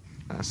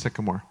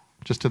sycamore,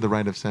 just to the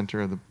right of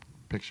center of the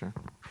picture.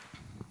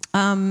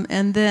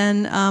 And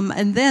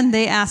then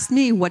they asked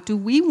me, what do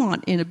we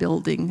want in a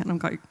building? And I'm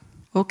like,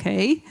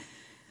 okay.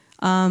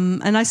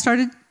 And I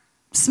started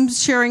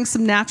sharing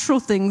some natural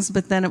things,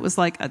 but then it was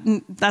like,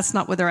 that's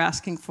not what they're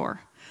asking for.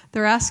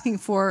 They're asking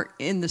for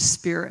in the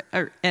spirit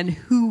and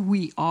who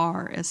we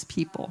are as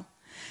people.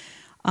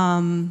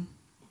 That's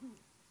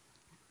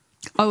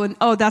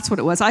what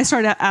it was. I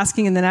started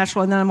asking in the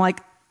natural, and then I'm like,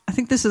 I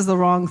think this is the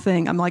wrong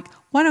thing. I'm like,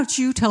 why don't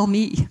you tell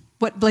me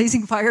what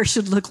Blazing Fire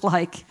should look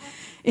like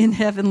in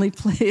heavenly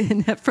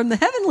from the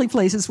heavenly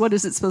places? What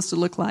is it supposed to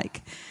look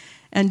like?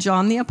 And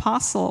John the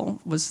Apostle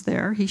was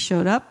there. He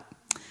showed up,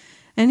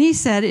 and he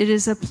said, it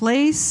is a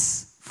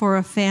place for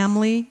a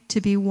family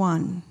to be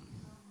one.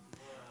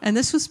 And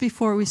this was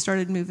before we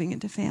started moving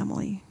into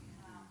family.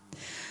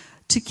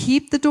 To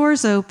keep the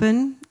doors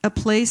open, a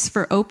place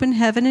for open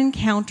heaven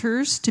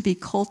encounters to be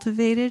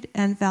cultivated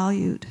and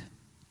valued.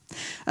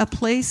 A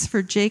place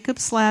for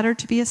Jacob's ladder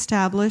to be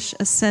established,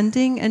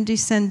 ascending and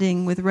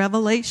descending with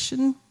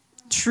revelation,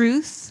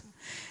 truth,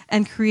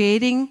 and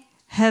creating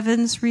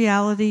heaven's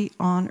reality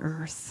on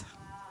earth.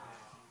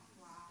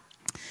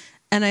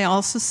 And I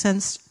also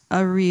sensed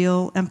a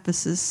real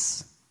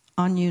emphasis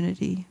on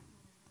unity.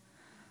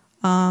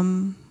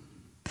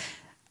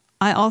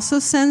 I also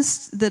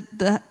sensed that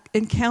the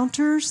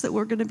encounters that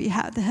we're going to be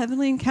the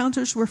heavenly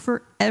encounters were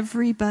for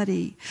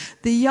everybody.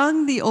 The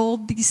young, the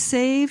old, the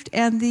saved,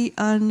 and the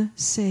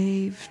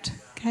unsaved.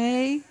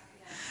 Okay?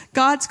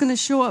 God's going to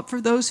show up for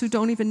those who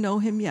don't even know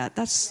him yet.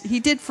 He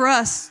did for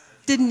us,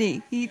 didn't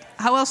he?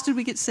 How else did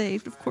we get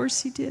saved? Of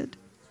course he did.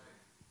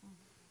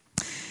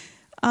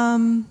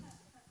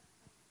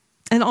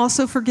 And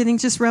also for getting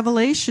just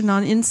revelation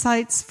on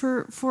insights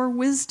for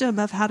wisdom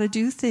of how to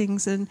do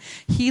things and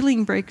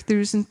healing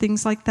breakthroughs and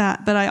things like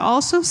that. But I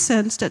also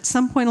sensed at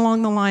some point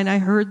along the line, I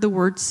heard the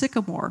word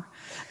sycamore.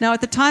 Now,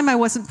 at the time, I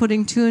wasn't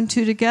putting two and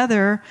two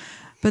together.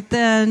 But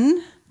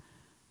then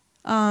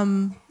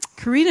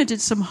Karina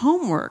did some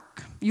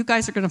homework. You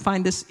guys are going to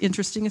find this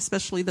interesting,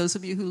 especially those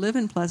of you who live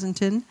in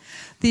Pleasanton.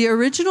 The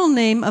original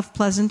name of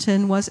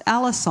Pleasanton was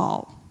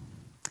Alisal.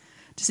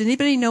 Does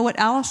anybody know what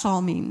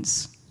Alisal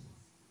means?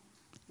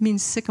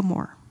 Means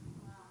sycamore.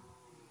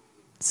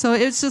 So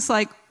it's just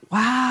like,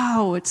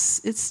 wow,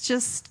 it's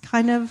just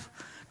kind of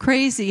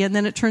crazy. And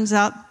then it turns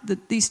out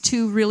that these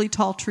two really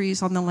tall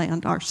trees on the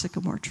land are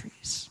sycamore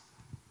trees.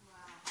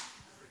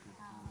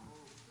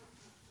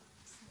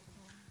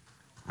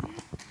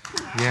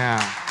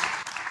 Yeah.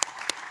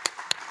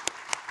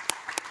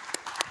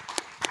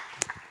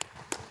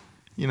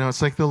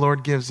 It's like the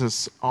Lord gives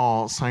us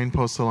all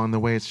signposts along the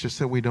way. It's just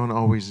that we don't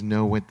always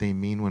know what they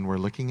mean when we're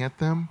looking at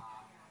them.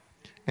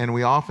 And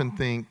we often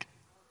think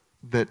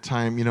that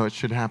time, it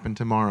should happen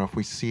tomorrow. If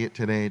we see it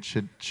today, it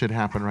should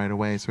happen right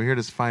away. So here it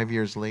is 5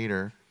 years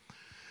later.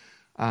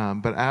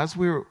 But as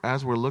we're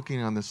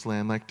looking on this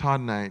land, like Todd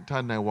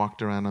and I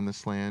walked around on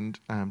this land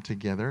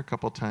together a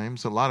couple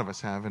times. A lot of us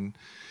have,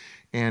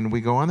 and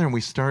we go on there and we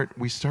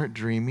start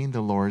dreaming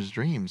the Lord's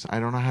dreams. I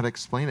don't know how to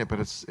explain it, but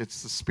it's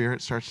the Spirit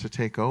starts to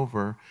take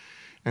over,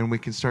 and we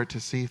can start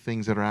to see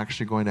things that are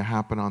actually going to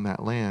happen on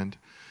that land.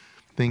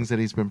 Things that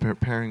he's been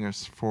preparing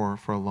us for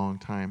a long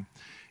time.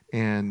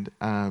 And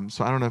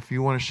so I don't know if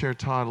you want to share,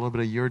 Todd, a little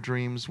bit of your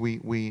dreams.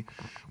 We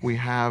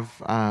have,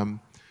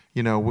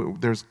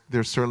 there's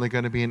certainly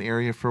going to be an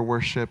area for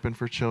worship and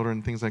for children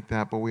and things like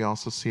that, but we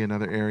also see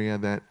another area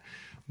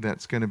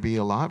that's going to be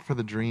a lot for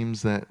the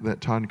dreams that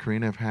Todd and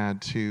Karina have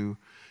had to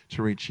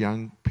reach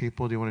young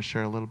people. Do you want to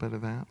share a little bit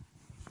of that?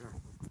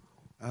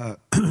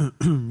 Sure.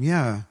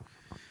 Yeah.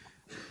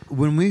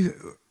 When we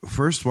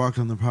first walked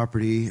on the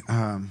property,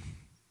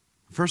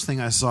 first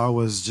thing I saw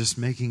was just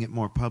making it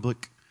more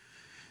public.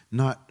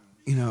 Not,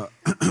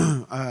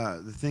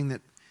 the thing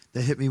that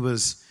hit me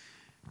was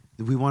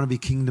that we want to be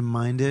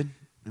kingdom-minded,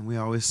 and we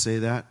always say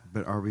that,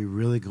 but are we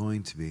really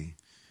going to be?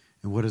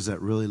 And what does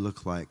that really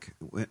look like?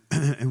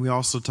 And we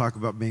also talk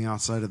about being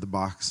outside of the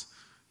box,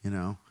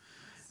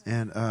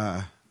 And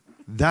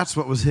that's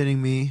what was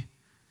hitting me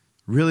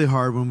really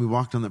hard when we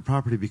walked on that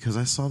property, because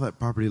I saw that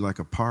property like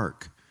a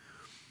park,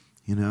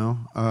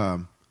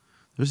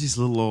 There's these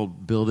little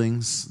old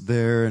buildings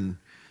there, and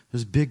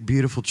there's big,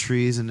 beautiful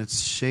trees, and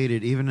it's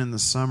shaded. Even in the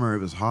summer, it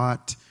was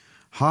hot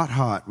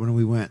when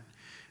we went,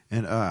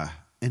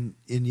 and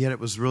yet it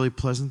was really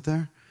pleasant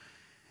there.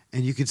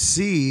 And you could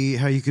see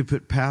how you could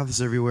put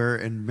paths everywhere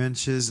and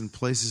benches and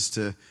places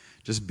to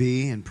just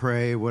be and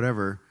pray,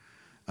 whatever.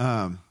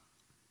 And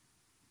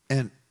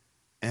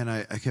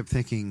I kept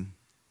thinking,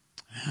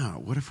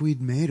 what if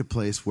we'd made a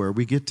place where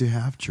we get to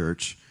have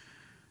church,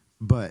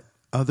 but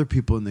other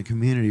people in the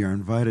community are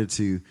invited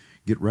to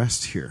get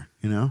rest here,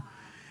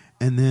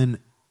 and then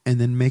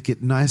make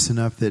it nice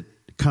enough that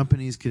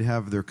companies could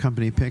have their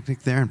company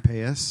picnic there and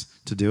pay us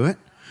to do it,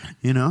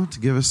 to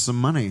give us some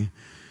money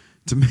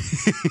to me.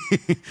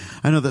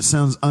 I know that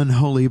sounds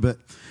unholy, but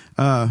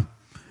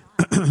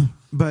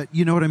but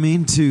you know what I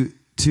mean, to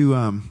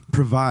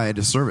provide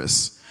a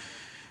service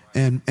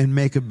and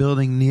make a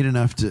building neat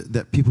enough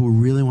that people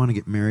really want to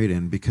get married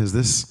in, because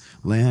this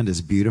land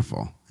is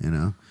beautiful, you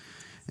know.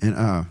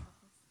 And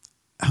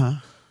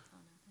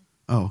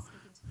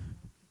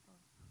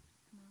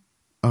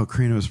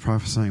Karina was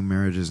prophesying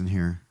marriages in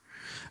here.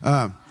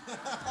 And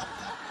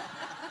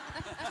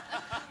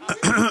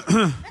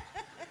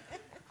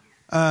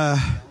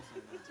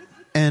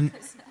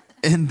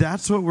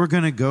that's what we're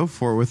going to go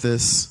for with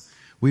this.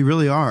 We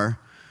really are.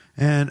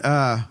 And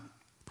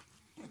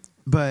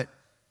but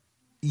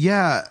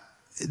yeah,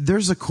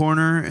 there's a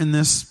corner in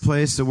this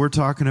place that we're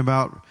talking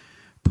about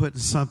putting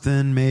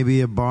something,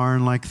 maybe a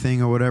barn-like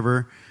thing or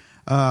whatever,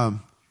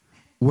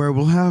 where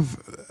we'll have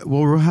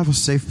a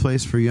safe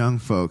place for young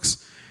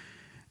folks.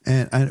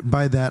 And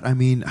by that I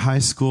mean high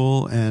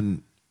school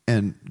and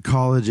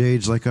college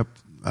age, like up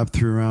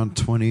through around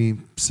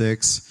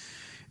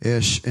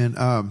 26-ish, and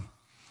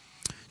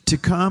to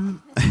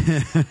come.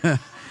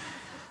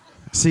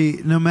 See,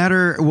 no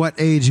matter what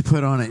age you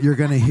put on it, you're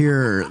going to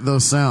hear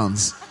those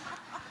sounds.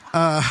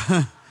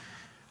 But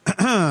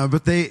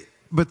they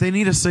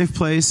need a safe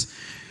place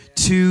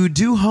to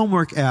do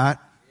homework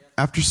at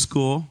after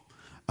school,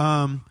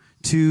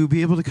 to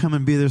be able to come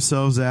and be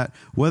themselves at,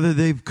 whether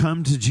they've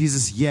come to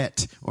Jesus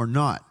yet or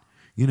not,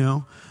 you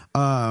know.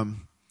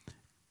 And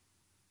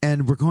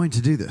we're going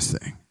to do this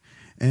thing,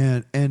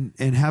 and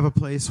have a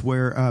place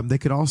where they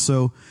could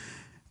also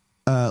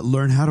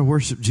learn how to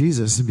worship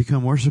Jesus and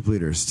become worship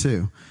leaders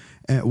too,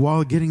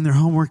 while getting their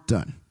homework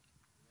done,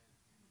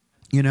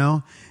 you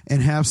know,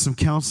 and have some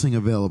counseling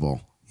available.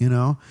 You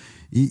know,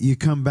 you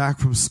come back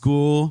from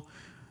school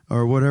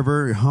or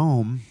whatever,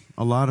 home,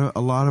 a lot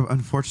of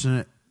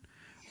unfortunate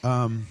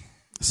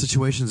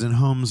situations in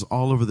homes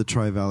all over the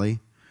Tri-Valley,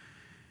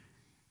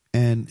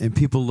 and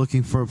people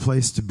looking for a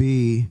place to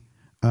be.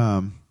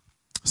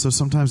 So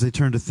sometimes they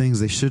turn to things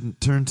they shouldn't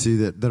turn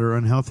to that are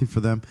unhealthy for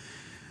them,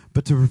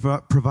 but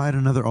to provide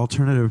another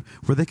alternative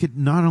where they could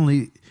not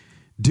only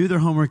do their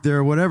homework there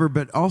or whatever,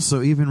 but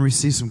also even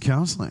receive some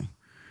counseling,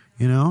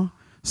 you know,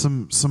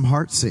 some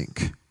heart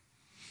sync.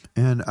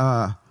 And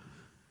we're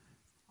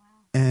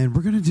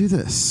going to do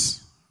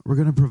this. We're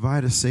going to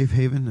provide a safe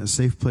haven, a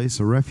safe place,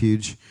 a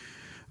refuge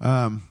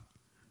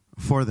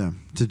for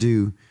them to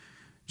do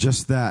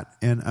just that.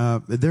 And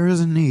there is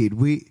a need.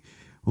 When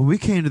we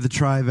came to the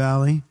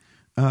Tri-Valley,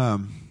 I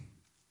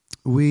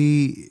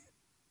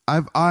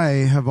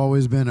have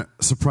always been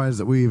surprised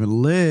that we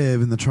even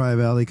live in the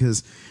Tri-Valley,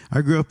 because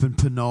I grew up in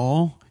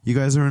Pinole. You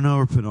guys ever know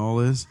where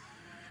Pinole is?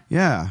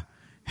 Yeah.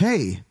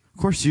 Hey,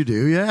 of course you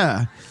do.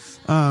 Yeah.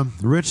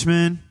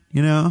 Richmond,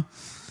 you know.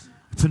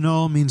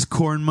 Pinole means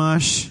corn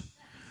mush.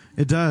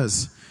 It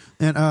does.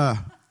 And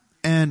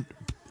and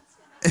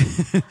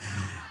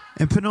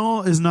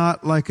Pinole is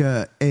not like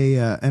an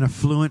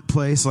affluent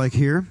place like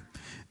here.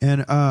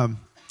 And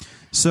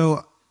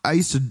so I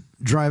used to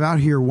drive out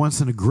here once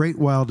in a great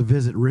while to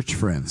visit rich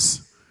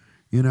friends,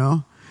 you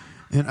know?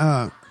 And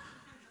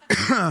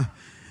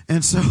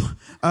and so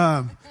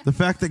the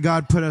fact that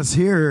God put us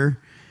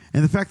here,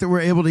 and the fact that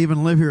we're able to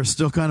even live here, is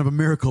still kind of a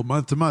miracle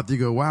month to month. You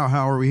go, wow,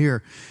 how are we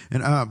here?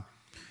 And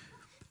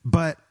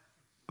but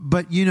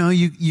you know,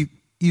 you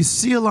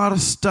see a lot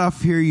of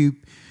stuff here. You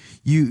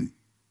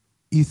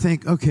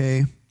think,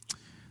 okay,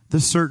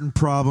 there's certain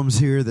problems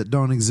here that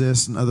don't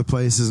exist in other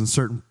places, and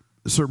certain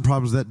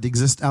problems that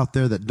exist out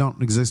there that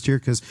don't exist here,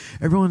 because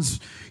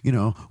everyone's, you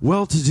know,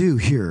 well-to-do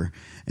here.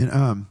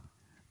 And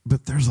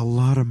but there's a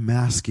lot of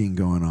masking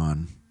going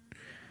on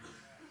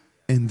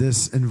in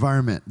this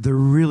environment. There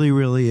really,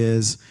 really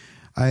is.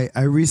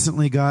 I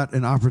recently got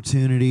an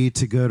opportunity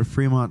to go to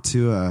Fremont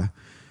to a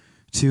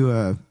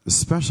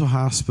special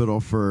hospital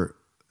for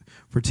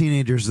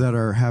teenagers that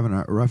are having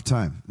a rough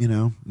time, you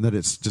know, that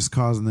it's just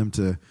causing them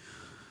to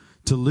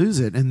lose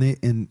it, and they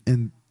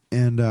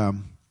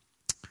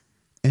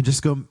and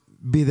just go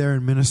be there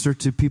and minister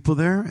to people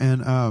there.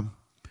 And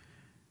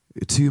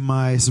to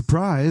my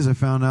surprise, I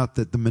found out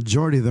that the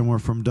majority of them were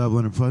from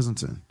Dublin and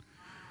Pleasanton,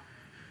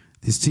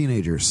 these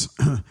teenagers.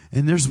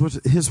 And there's what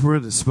his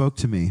word that spoke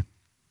to me.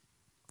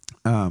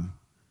 And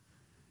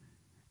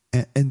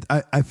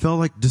I felt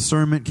like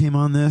discernment came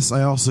on this.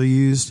 I also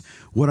used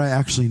what I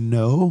actually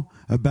know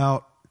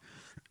about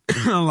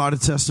a lot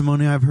of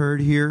testimony I've heard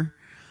here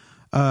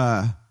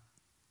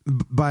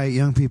by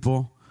young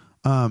people.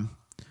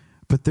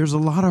 But there's a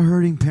lot of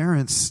hurting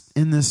parents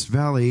in this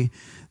valley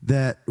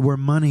where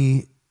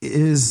money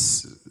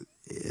is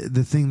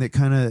the thing that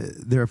kind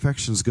of their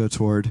affections go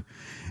toward,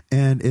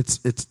 and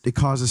it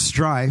causes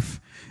strife,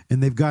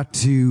 and they've got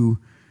to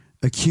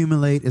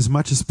accumulate as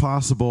much as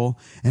possible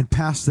and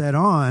pass that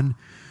on,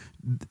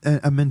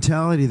 a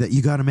mentality that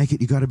you got to make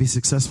it, you got to be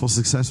successful,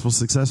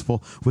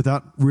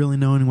 without really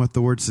knowing what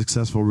the word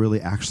successful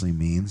really actually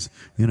means,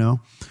 you know,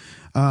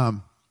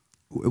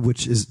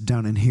 which is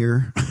down in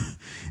here.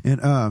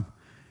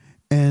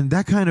 And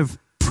that kind of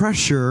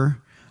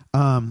pressure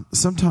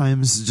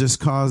sometimes just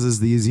causes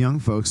these young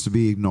folks to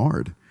be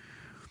ignored,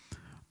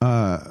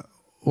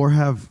 or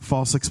have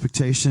false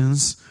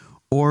expectations,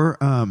 or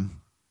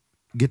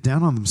get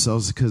down on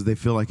themselves because they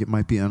feel like it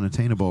might be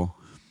unattainable.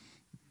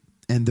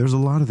 And there's a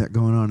lot of that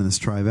going on in this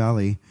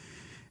Tri-Valley,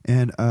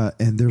 and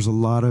there's a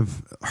lot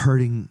of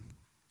hurting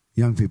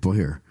young people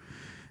here,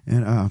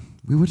 and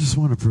we would just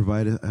want to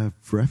provide a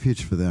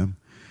refuge for them,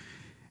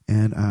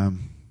 and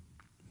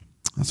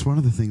that's one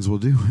of the things we'll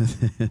do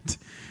with it.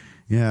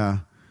 Yeah,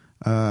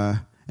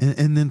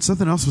 and then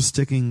something else was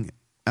sticking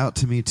out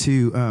to me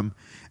too.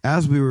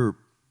 As we were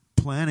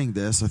planning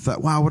this, I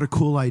thought, wow, what a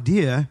cool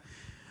idea.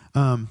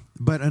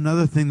 But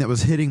another thing that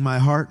was hitting my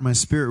heart, my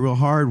spirit real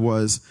hard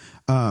was,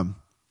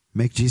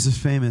 make Jesus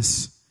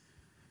famous.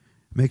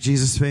 Make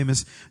Jesus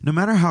famous. No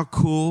matter how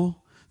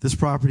cool this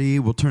property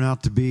will turn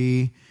out to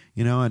be,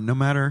 and no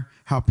matter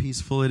how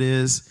peaceful it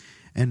is,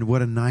 and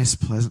what a nice,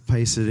 pleasant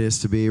place it is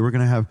to be, we're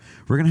gonna have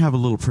a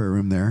little prayer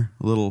room there,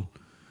 a little,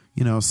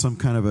 some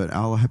kind of an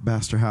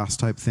alabaster house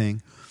type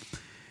thing,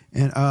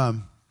 and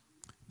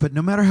but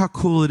no matter how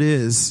cool it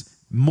is,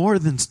 more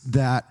than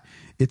that,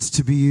 it's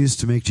to be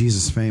used to make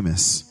Jesus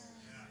famous.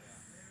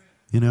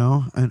 And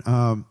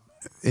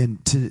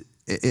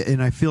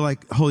I feel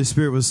like Holy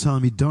Spirit was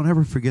telling me, don't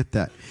ever forget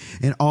that.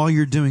 And all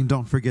you're doing,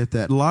 don't forget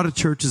that. A lot of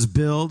churches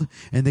build,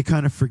 and they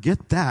kind of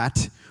forget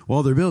that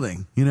while they're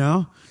building,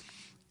 And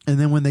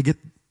then when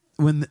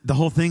the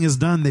whole thing is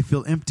done, they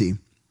feel empty.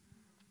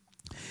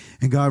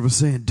 And God was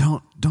saying,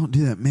 don't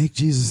do that. Make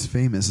Jesus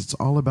famous. It's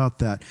all about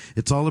that.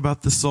 It's all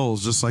about the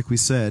souls, just like we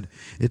said.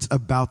 It's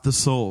about the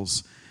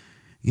souls,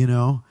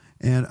 And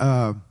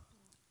I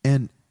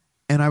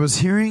was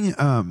hearing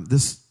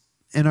this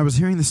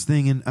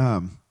thing in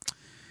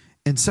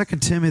 2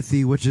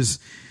 Timothy, which is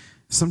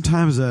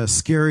sometimes a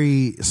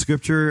scary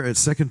scripture at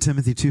 2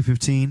 Timothy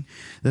 2:15,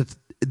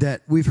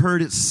 that we've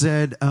heard it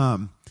said,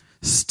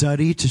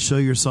 study to show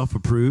yourself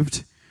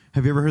approved.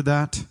 Have you ever heard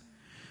that?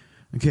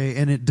 Okay,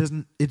 and it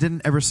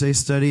didn't ever say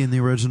study in the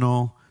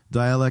original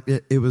dialect.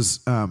 It was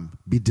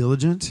be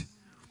diligent,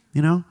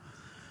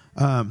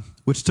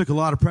 which took a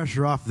lot of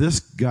pressure off this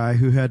guy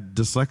who had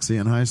dyslexia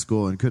in high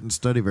school and couldn't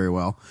study very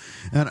well.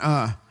 And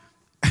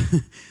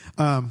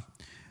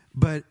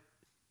but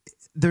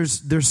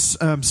there's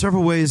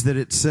several ways that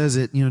it says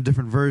it,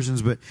 different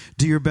versions, but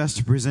do your best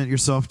to present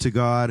yourself to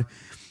God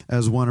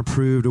as one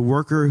approved, a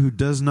worker who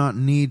does not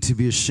need to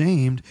be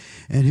ashamed,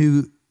 and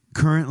who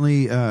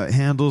currently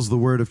handles the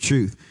word of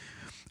truth.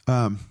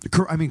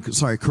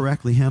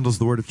 Correctly handles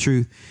the word of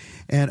truth.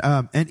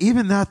 And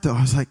even that, though,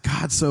 I was like,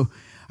 God, so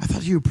I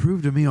thought you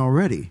approved of me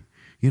already.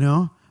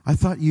 I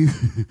thought you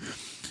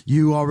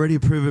already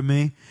approved of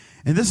me.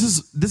 And this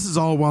is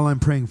all while I'm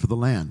praying for the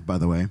land, by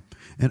the way.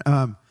 And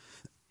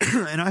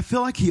and I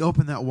feel like he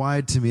opened that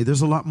wide to me.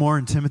 There's a lot more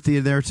in Timothy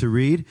there to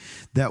read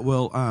that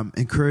will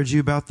encourage you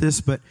about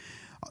this. But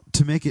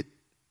to make it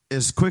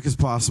as quick as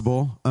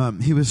possible,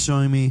 he was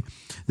showing me,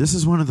 this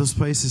is one of those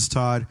places,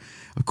 Todd.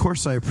 Of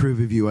course I approve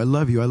of you. I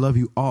love you. I love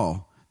you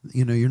all.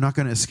 You're not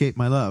going to escape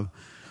my love.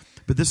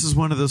 But this is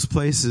one of those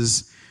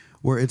places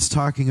where it's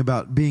talking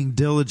about being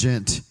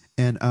diligent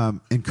and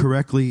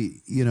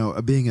correctly,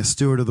 being a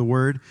steward of the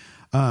word,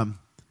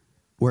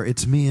 where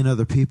it's me and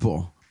other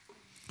people.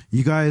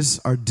 You guys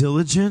are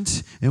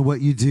diligent in what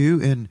you do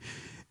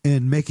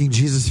in making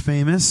Jesus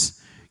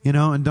famous,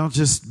 and don't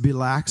just be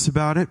lax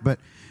about it, but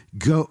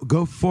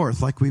go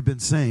forth, like we've been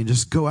saying.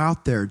 Just go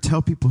out there,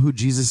 tell people who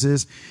Jesus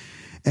is,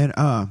 and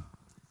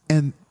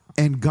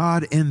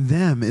God in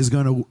them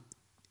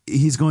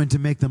He's going to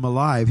make them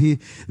alive.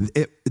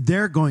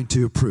 They're going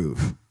to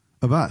approve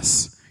of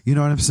us. You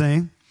know what I'm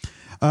saying?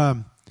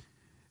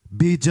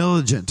 Be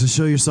diligent to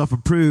show yourself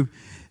approved.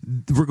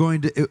 We're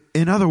going to,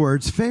 in other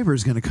words, favor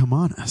is going to come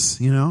on us.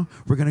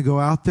 We're going to go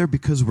out there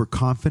because we're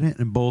confident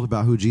and bold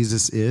about who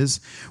Jesus is.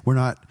 We're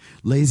not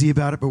lazy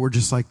about it, but we're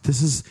just like,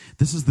 this is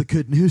the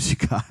good news, you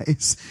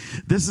guys.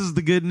 This is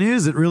the good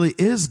news. It really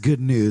is good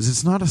news.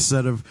 It's not a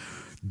set of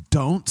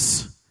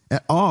don'ts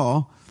at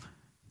all.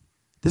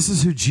 This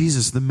is who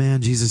Jesus, the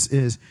man Jesus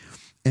is.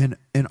 And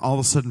all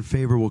of a sudden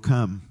favor will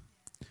come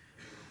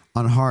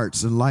on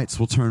hearts and lights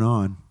will turn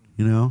on,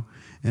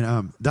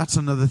 And that's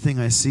another thing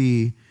I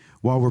see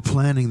while we're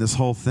planning this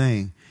whole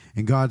thing.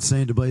 And God's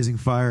saying to Blazing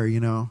Fire,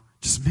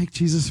 just make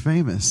Jesus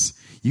famous.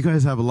 You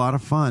guys have a lot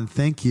of fun.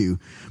 Thank you.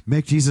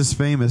 Make Jesus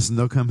famous and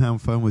they'll come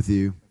have fun with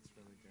you.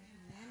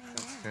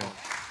 That's good.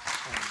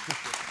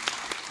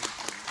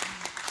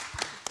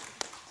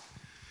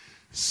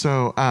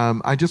 So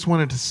I just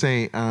wanted to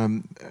say,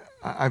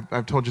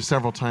 I've told you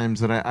several times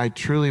that I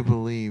truly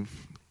believe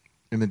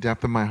in the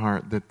depth of my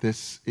heart that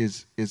this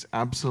is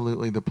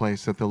absolutely the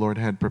place that the Lord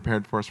had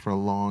prepared for us for a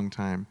long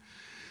time.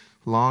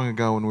 Long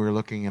ago when we were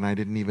looking and I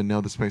didn't even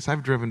know this place.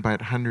 I've driven by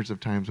it hundreds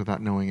of times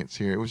without knowing it's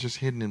here. It was just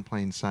hidden in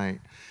plain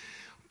sight.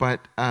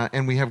 But,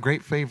 and we have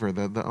great favor.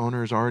 The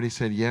owners already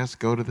said, yes,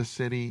 go to the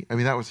city. I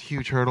mean, that was a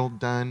huge hurdle,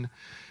 done.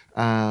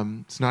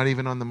 It's not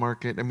even on the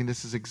market. I mean,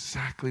 this is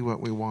exactly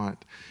what we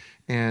want.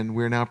 And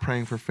we're now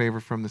praying for favor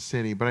from the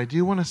city. But I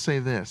do want to say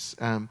this.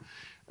 I'm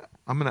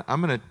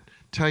gonna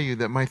tell you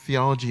that my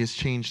theology has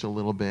changed a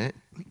little bit.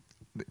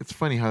 it's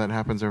funny how that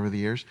happens over the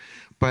years.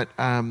 But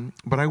I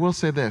will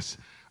say this.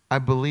 I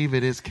believe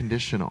it is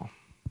conditional.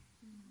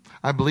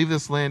 I believe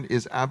this land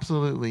is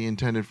absolutely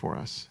intended for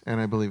us, and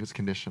I believe it's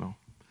conditional.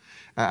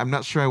 I'm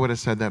not sure I would have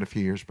said that a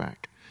few years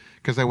back,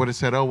 because I would have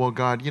said, oh, well,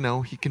 God,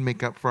 he can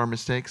make up for our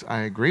mistakes.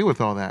 I agree with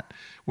all that,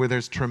 where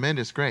there's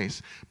tremendous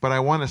grace. But I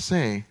want to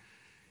say,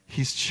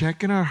 he's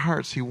checking our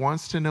hearts. He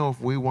wants to know if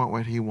we want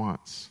what he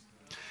wants.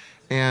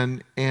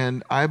 And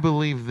I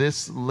believe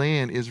this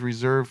land is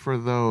reserved for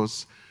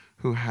those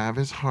who have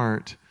his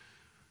heart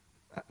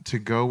to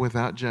go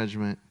without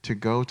judgment, to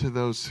go to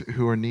those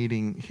who are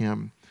needing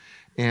him,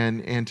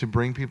 and to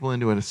bring people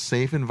into a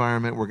safe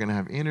environment. We're going to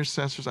have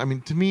intercessors. I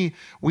mean, to me,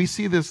 we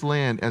see this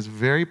land as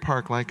very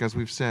park-like, as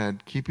we've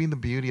said, keeping the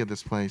beauty of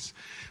this place.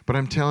 But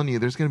I'm telling you,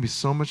 there's going to be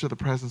so much of the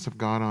presence of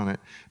God on it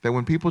that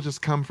when people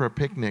just come for a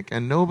picnic,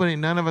 and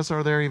none of us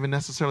are there even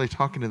necessarily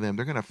talking to them,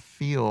 they're going to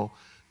feel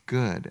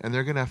good, and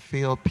they're going to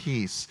feel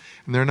peace,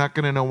 and they're not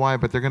going to know why,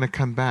 but they're going to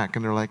come back,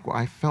 and they're like, well,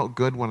 I felt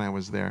good when I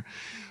was there.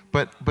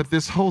 But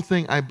this whole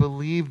thing, I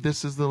believe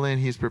this is the land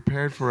he's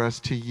prepared for us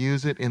to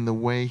use it in the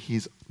way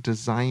he's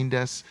designed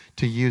us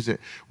to use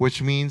it,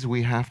 which means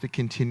we have to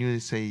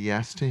continually say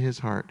yes to his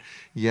heart,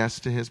 yes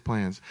to his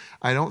plans.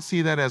 I don't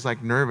see that as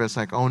like nervous,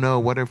 like, oh no,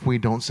 what if we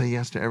don't say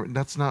yes to everything?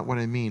 That's not what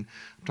I mean.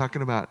 I'm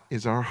talking about,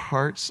 is our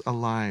hearts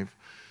alive?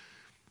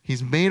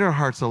 He's made our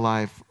hearts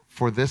alive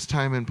for this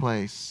time and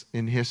place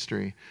in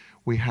history.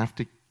 We have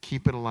to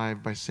keep it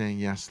alive by saying,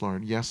 yes,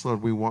 Lord. Yes,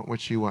 Lord, we want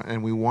what you want.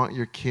 And we want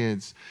your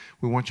kids.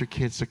 We want your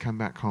kids to come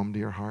back home to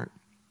your heart.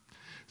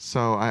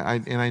 So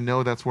I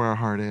know that's where our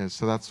heart is.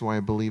 So that's why I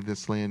believe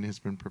this land has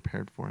been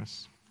prepared for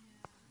us.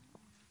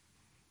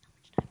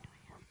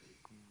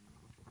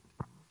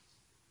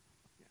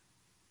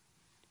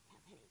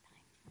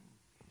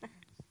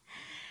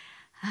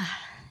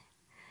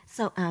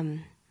 So,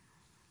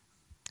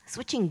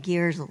 switching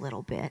gears a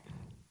little bit,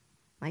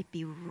 might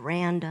be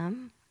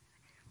random.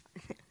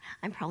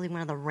 I'm probably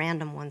one of the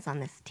random ones on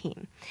this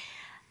team.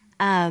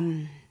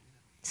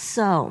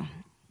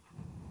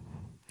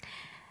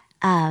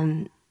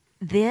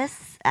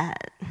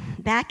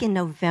 Back in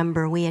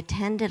November, we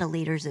attended a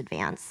leaders'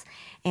 advance,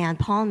 and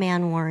Paul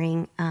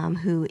Manwaring,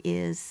 who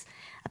is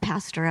a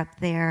pastor up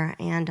there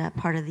and a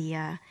part of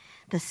the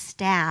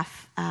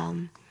staff,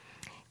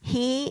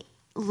 he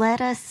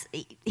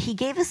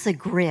gave us a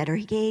grid, or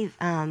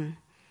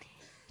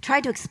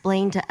tried to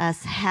explain to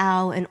us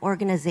how an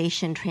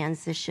organization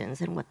transitions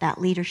and what that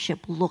leadership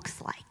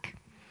looks like,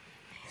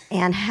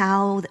 and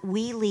how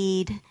we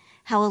lead,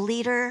 how a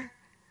leader,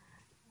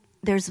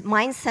 there's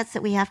mindsets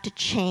that we have to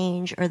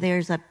change, or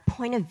there's a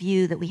point of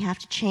view that we have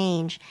to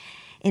change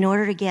in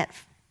order to get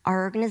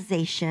our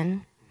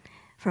organization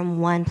from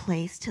one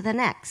place to the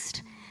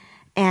next.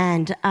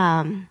 And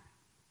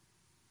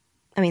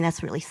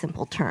that's really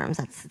simple terms.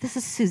 This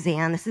is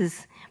Suzanne. This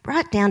is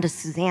brought down to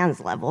Suzanne's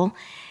level.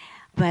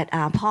 But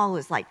Paul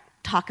was like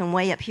talking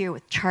way up here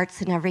with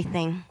charts and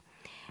everything.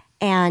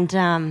 And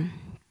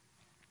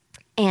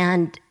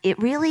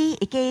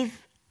it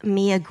gave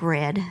me a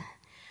grid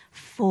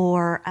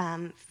for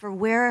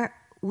where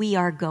we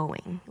are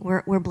going,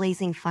 where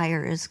Blazing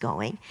Fire is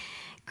going.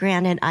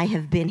 Granted, I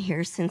have been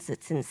here since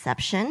its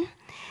inception,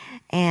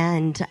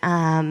 and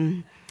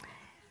I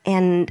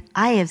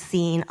have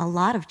seen a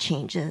lot of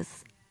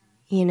changes.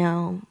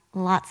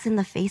 Lots in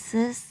the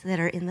faces that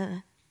are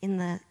in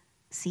the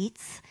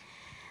seats.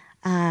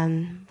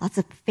 Lots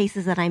of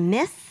faces that I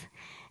miss,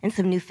 and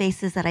some new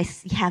faces that I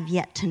have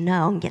yet to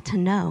know and get to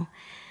know.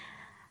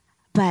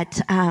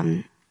 But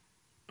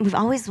we've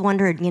always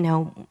wondered,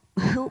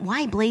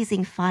 why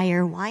Blazing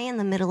Fire? Why in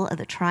the middle of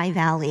the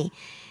Tri-Valley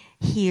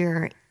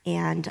here?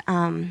 And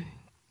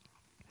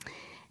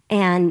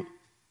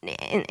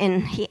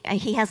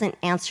he hasn't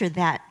answered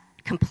that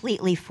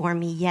completely for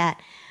me yet.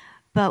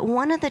 But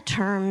one of the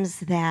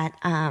terms that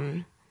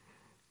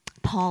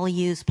Paul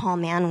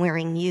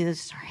Manwaring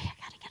used, sorry, I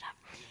gotta get up,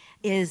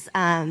 is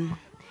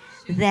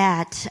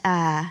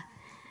that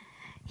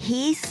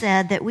he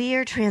said that we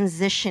are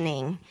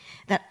transitioning,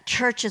 that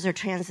churches are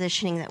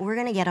transitioning, that we're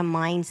going to get a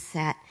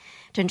mindset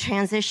to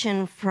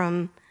transition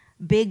from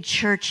big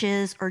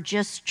churches or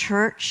just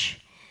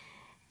church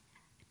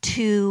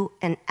to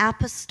an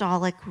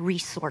apostolic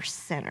resource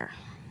center.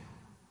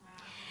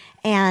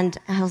 And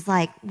I was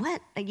like,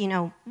 what?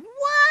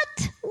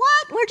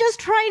 What? We're just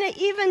trying to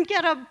even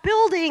get a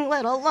building,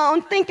 let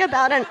alone think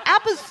about an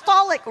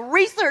apostolic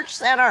research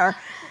center.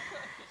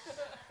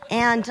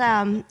 And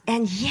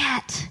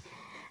yet,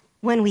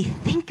 when we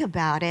think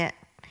about it,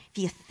 if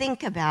you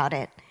think about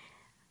it,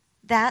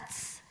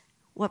 that's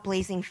what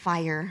Blazing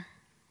Fire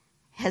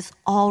has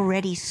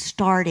already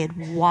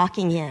started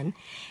walking in.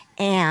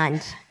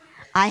 And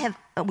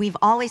we've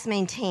always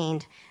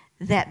maintained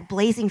that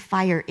Blazing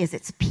Fire is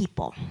its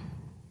people.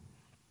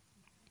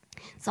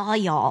 It's all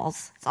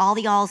y'alls. It's all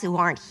the y'alls who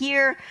aren't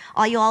here,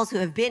 all y'alls who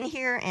have been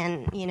here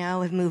and,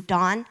 have moved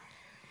on.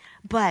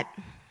 But,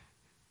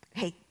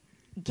 hey,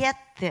 get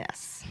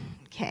this.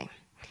 Okay.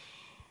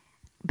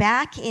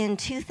 Back in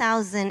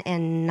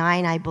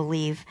 2009, I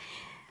believe,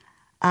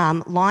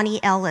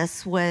 Lonnie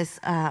Ellis was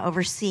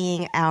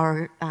overseeing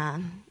our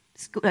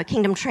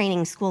Kingdom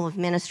Training School of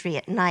Ministry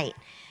at night,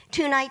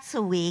 2 nights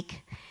a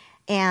week.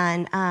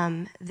 And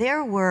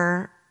there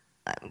were,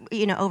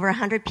 over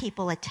 100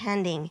 people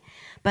attending,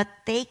 but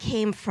they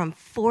came from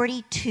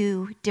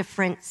 42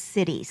 different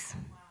cities,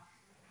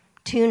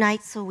 2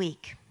 nights a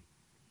week.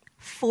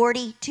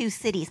 42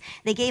 cities.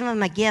 They gave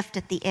him a gift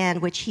at the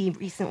end, which he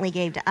recently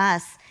gave to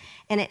us,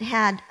 and it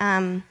had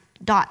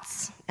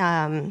dots,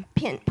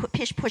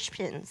 push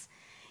pins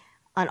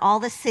on all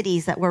the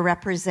cities that were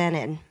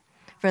represented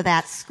for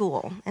that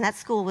school. And that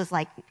school was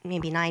like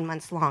maybe 9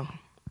 months long.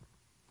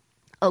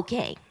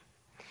 Okay.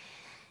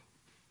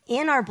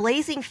 In our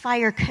Blazing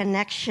Fire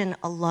Connection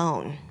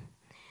alone,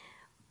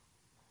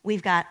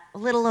 we've got a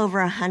little over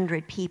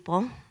 100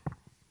 people.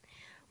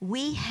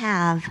 We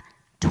have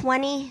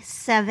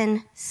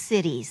 27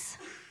 cities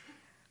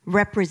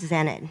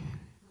represented.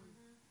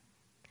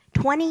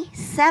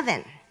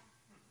 27.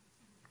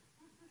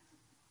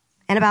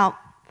 And about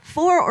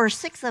 4 or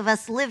 6 of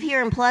us live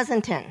here in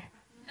Pleasanton.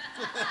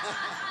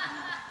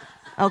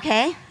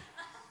 Okay?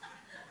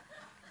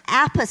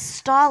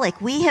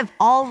 Apostolic. We have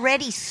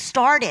already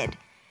started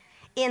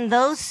in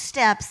those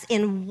steps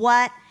in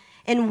what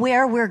and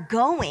where we're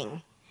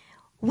going.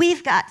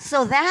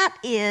 So that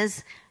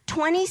is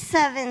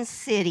 27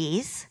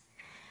 cities,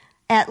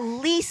 at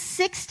least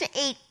 6 to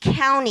 8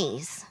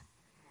 counties.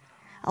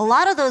 A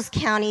lot of those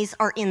counties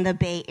are in the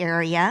Bay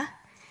Area.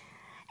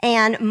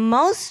 And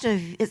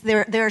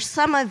there are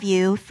some of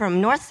you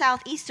from north,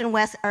 south, east, and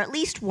west are at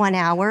least 1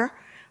 hour,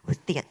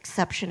 with the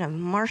exception of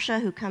Marcia,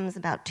 who comes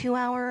about 2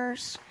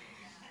 hours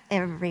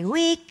every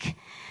week.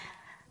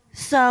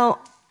 So,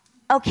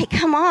 okay,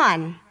 come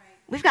on.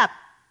 We've got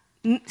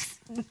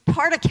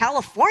part of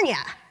California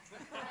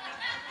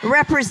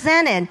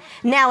represented.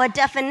 Now, a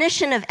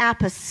definition of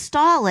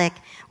apostolic,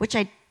 which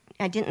I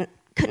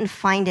couldn't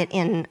find it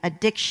in a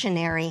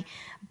dictionary,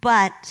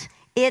 but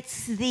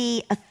it's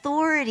the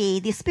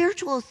authority, the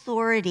spiritual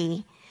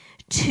authority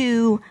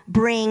to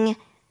bring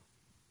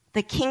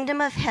the kingdom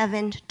of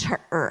heaven to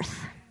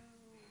earth.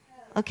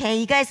 Okay,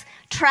 you guys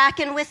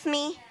tracking with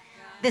me?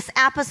 This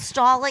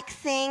apostolic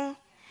thing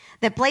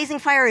that Blazing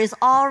Fire is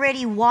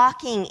already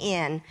walking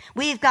in.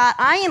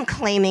 I am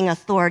claiming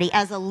authority.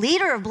 As a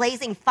leader of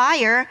Blazing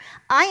Fire,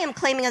 I am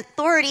claiming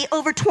authority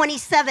over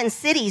 27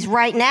 cities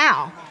right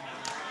now.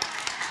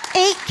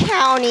 8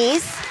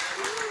 counties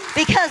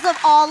because of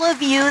all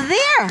of you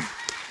there.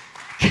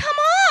 Come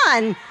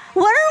on.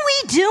 What are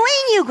we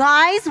doing, you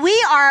guys?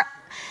 We are,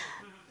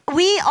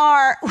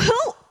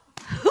 who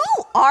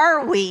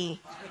are we?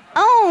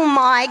 Oh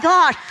my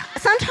gosh.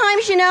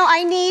 Sometimes,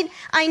 I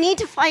need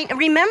to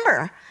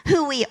remember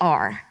who we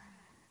are,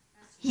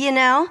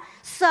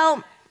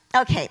 So,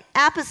 okay,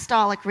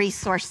 Apostolic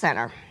Resource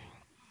Center.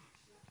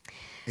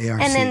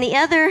 ARC. And then the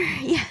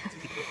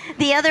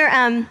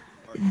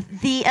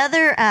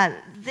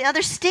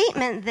other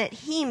statement that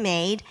he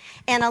made,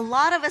 and a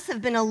lot of us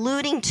have been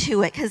alluding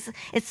to it because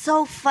it's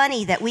so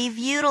funny that we've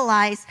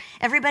utilized,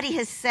 everybody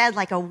has said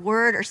like a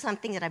word or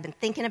something that I've been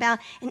thinking about,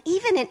 and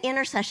even in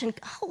intercession,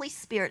 Holy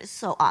Spirit is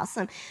so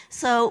awesome.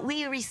 So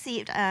we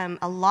received a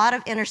lot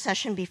of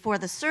intercession before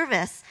the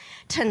service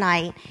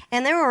tonight,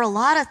 and there were a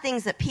lot of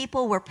things that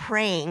people were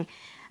praying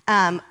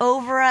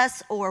over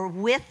us or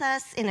with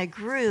us in a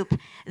group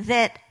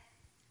that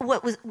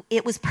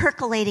it was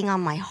percolating on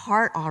my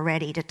heart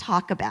already to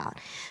talk about.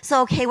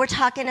 So, okay, we're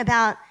talking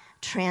about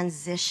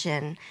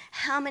transition.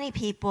 How many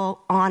people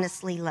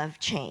honestly love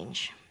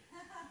change?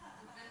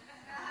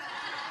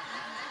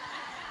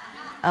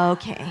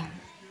 Okay.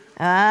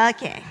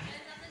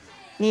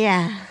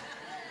 Yeah.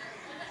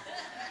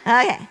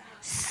 Okay.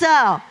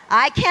 So,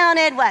 I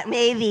counted,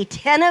 maybe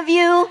 10 of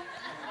you?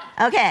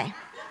 Okay.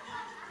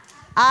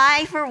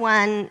 I, for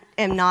one,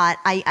 am not.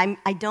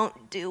 I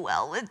don't do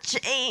well with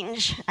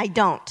change. I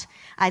don't.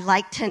 I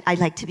like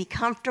to be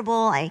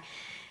comfortable.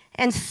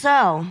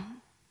 So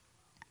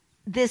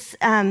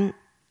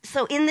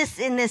in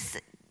this.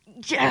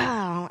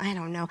 Oh, I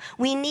don't know.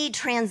 We need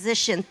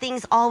transition.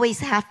 Things always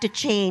have to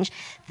change.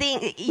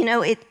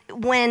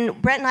 When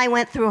Brett and I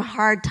went through a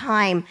hard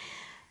time,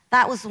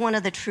 that was one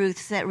of the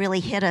truths that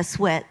really hit us.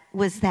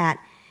 Was that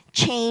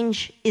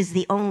change is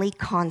the only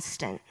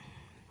constant.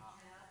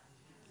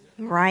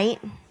 Right?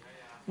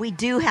 We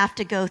do have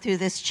to go through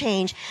this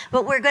change,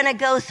 but we're going to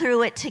go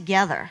through it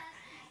together.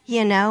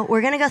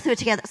 We're going to go through it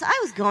together. So I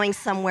was going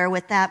somewhere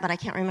with that, but I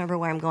can't remember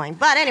where I'm going.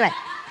 But anyway,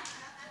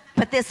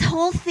 but this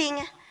whole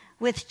thing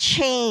with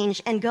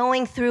change and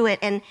going through it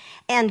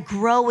and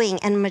growing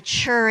and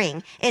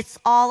maturing, it's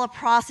all a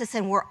process,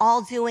 and we're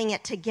all doing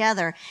it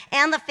together.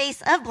 And the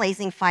face of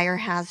Blazing Fire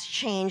has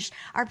changed.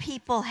 Our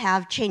people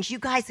have changed. You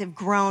guys have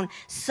grown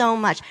so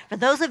much. For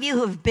those of you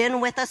who have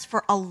been with us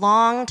for a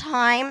long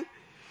time,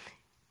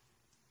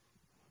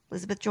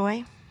 Elizabeth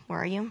Joy,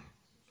 where are you?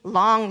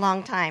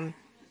 Long time.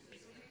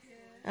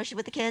 Oh, she's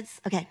with the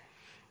kids? Okay.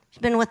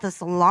 She's been with us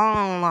a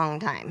long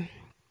time.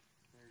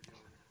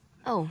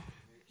 Oh,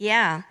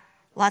 yeah.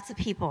 Lots of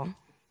people.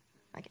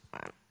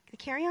 The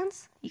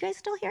carry-ons? You guys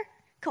still here?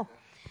 Cool.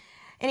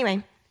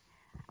 Anyway,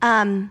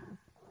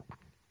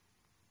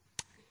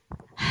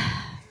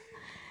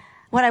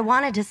 what I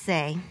wanted to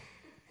say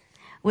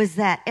was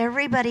that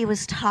everybody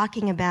was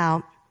talking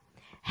about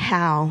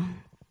how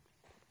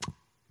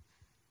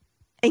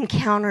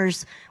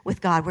encounters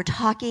with God. We're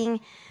talking,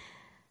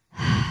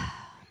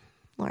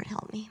 Lord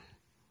help me.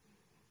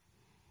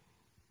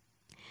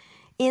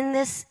 In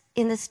this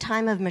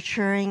time of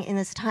maturing, in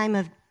this time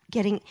of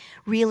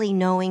really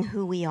knowing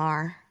who we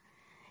are,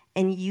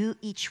 and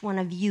each one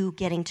of you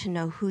getting to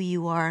know who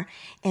you are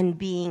and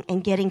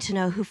getting to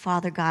know who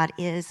Father God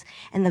is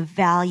and the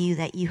value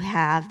that you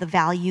have, the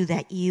value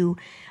that you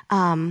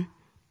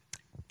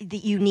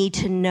need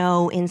to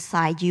know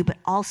inside you, but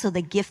also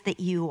the gift that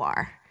you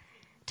are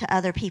to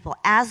other people.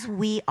 As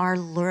we are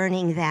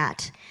learning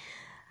that,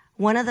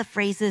 one of the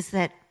phrases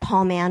that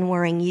Paul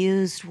Manwaring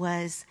used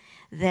was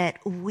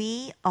that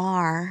we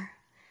are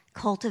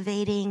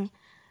cultivating,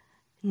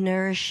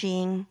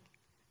 nourishing,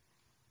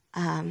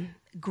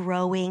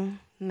 growing,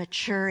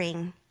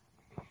 maturing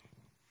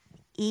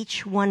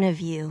each one of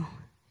you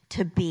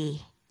to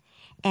be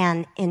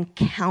an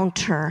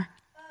encounter.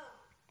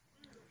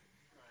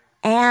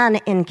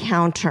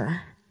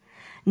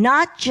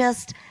 Not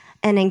just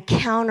an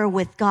encounter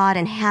with God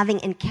and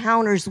having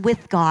encounters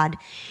with God.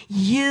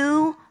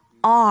 You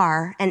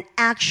are an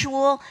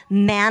actual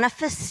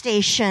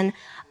manifestation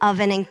of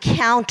an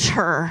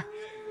encounter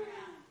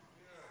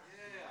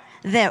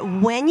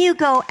that when you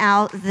go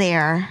out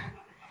there,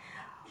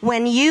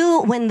 when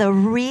the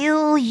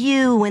real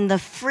you, when the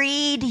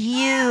freed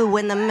you,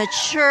 when the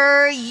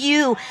mature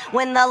you,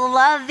 when the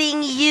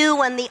loving you,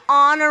 when the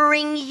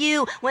honoring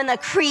you, when the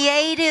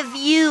creative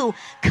you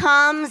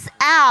comes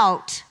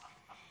out,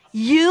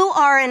 you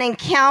are an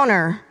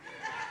encounter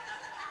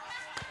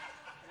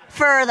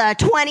for the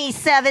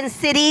 27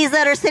 cities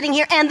that are sitting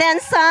here, and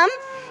then some,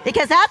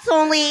 because that's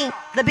only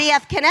the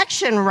BF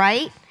Connection,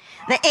 right?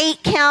 The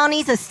 8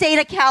 counties, the state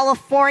of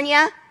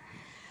California,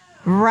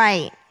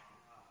 right?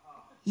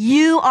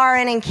 You are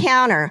an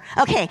encounter.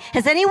 Okay,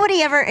 has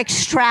anybody ever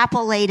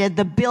extrapolated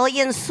the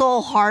billion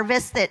soul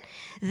harvest that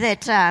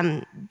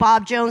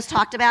Bob Jones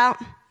talked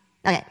about?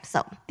 Okay,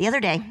 so the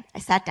other day I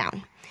sat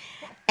down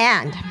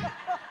and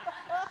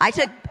I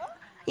took,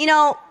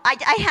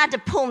 I had to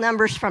pull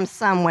numbers from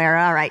somewhere.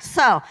 All right,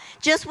 so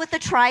just with the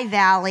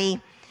Tri-Valley,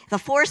 the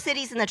 4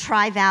 cities in the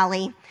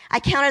Tri-Valley,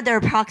 I counted there are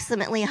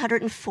approximately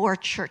 104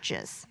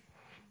 churches,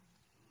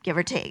 give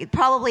or take.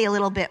 Probably a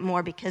little bit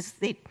more because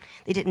they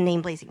didn't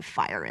name Blazing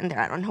Fire in there.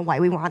 I don't know why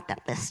we want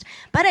that list.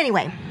 But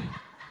anyway,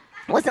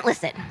 wasn't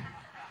listed.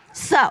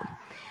 So,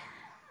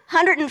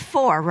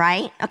 104,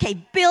 right?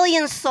 Okay,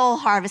 billion soul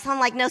harvest. I'm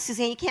like, no,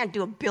 Suzanne, you can't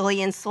do a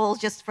billion souls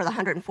just for the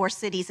 104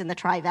 cities in the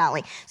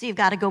Tri-Valley. So you've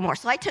got to go more.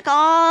 So I took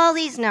all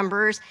these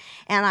numbers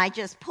and I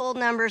just pulled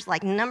numbers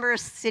like number of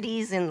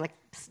cities in the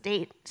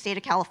state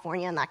of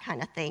California and that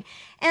kind of thing.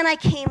 And I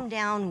came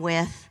down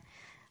with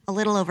a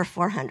little over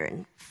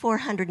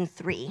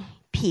 403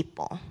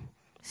 people,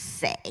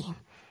 say,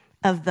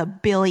 of the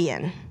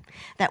billion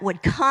that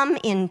would come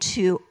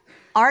into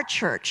our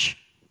church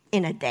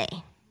in a day.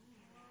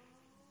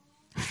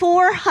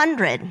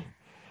 400.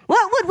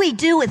 What would we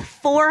do with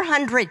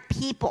 400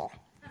 people?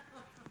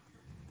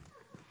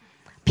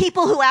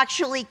 People who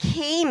actually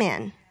came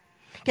in.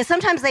 Because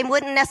sometimes they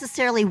wouldn't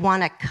necessarily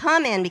want to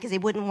come in because they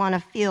wouldn't want to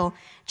feel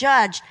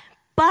judged,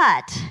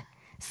 but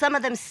some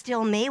of them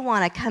still may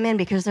want to come in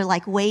because they're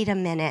like, wait a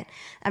minute,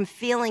 I'm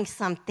feeling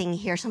something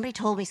here. Somebody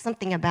told me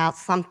something about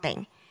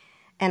something,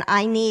 and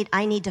I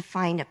need to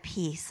find a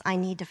peace. I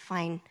need to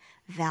find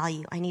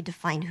value. I need to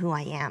find who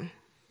I am,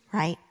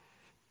 right?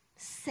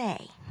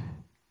 Say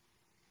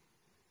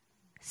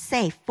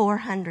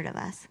 400 of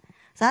us.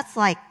 So that's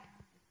like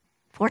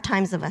 4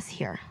 times of us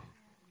here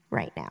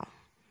right now.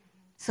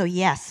 So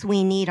yes,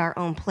 we need our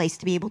own place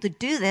to be able to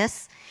do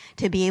this,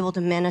 to be able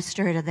to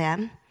minister to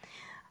them.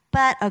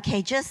 But,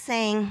 okay, just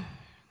saying,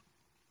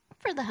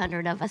 for the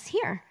 100 of us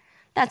here,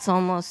 that's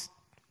almost,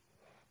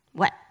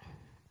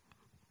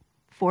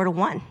 4 to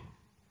 1.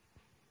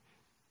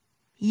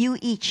 You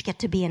each get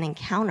to be an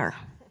encounter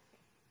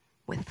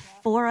with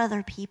 4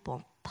 other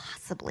people,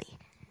 possibly,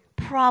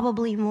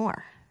 probably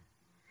more.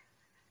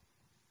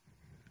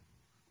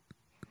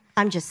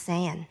 I'm just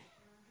saying.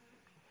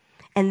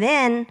 And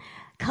then,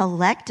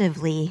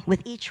 collectively,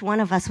 with each one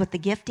of us, with the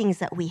giftings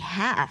that we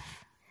have,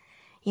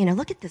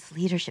 look at this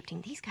leadership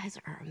team. These guys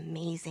are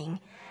amazing.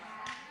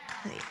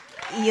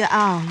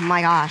 Oh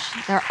my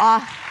gosh, they're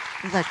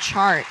off the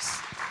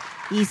charts,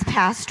 these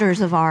pastors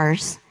of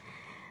ours.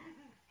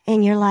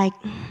 And you're like,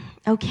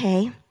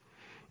 okay,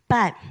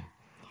 but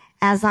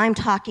as I'm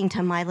talking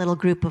to my little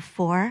group of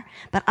 4,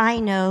 but I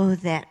know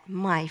that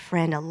my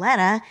friend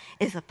Aletta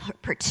is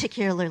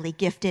particularly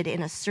gifted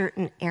in a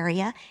certain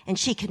area, and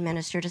she could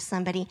minister to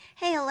somebody.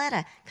 Hey,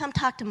 Aletta, come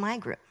talk to my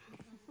group.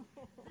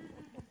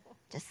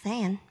 Just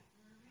saying.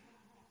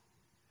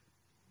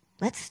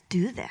 Let's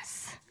do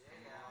this.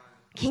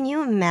 Can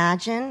you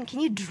imagine? Can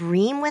you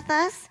dream with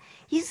us?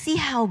 You see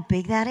how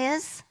big that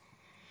is?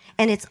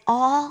 And it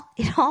all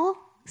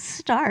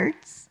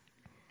starts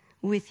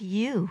with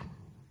you.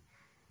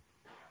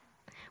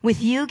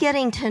 with you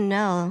getting to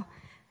know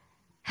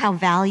how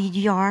valued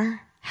you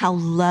are, how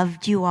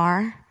loved you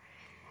are,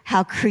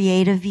 how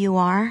creative you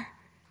are,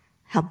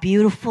 how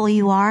beautiful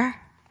you are,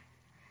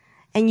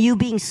 and you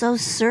being so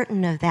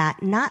certain of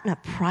that, not in a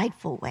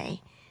prideful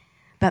way,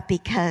 but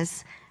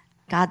because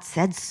God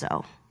said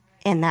so,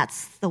 and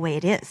that's the way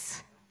it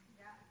is.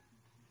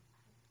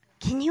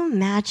 Can you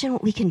imagine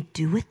what we can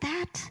do with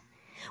that?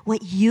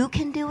 What you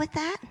can do with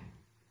that?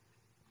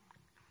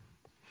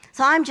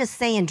 So I'm just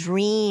saying,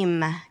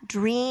 dream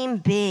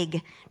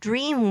big,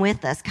 dream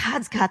with us.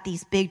 God's got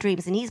these big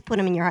dreams, and he's put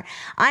them in your heart.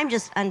 I'm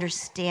just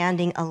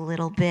understanding a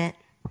little bit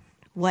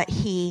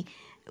the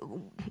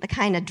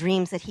kind of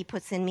dreams that he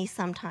puts in me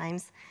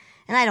sometimes.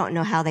 And I don't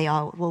know how they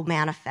all will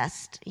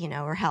manifest,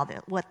 or how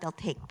they'll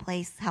take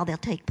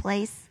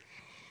place.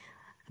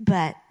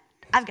 But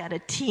I've got a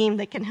team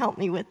that can help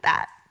me with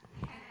that.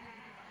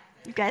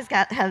 You guys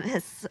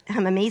have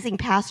some amazing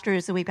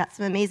pastors, and we've got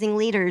some amazing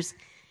leaders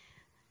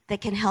that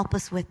can help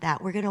us with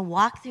that. We're going to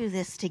walk through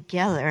this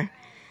together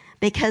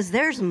because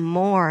there's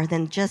more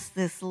than just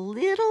this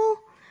little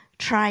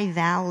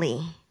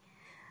Tri-Valley.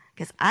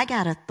 Because I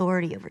got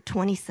authority over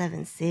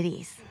 27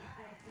 cities.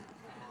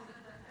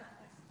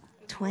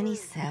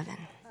 27.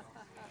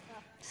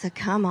 So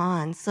come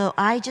on. So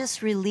I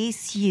just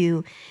release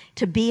you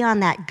to be on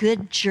that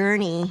good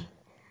journey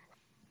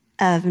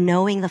of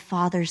knowing the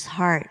Father's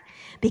heart,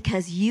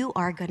 because you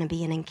are going to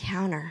be an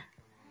encounter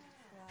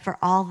for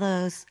all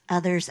those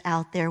others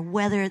out there,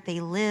 whether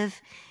they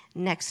live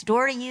next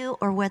door to you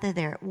or whether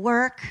they're at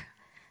work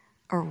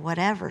or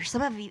whatever.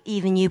 Some of you,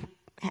 even you,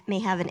 may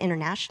have an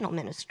international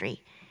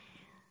ministry,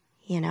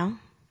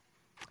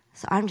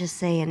 So I'm just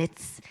saying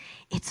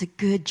it's a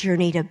good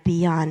journey to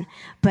be on.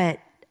 But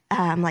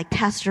like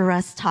Pastor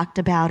Russ talked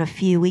about a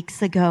few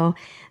weeks ago,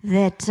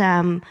 that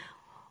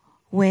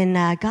when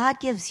God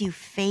gives you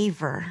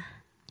favor,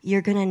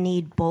 you're going to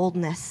need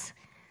boldness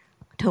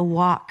to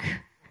walk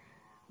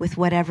with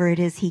whatever it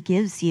is he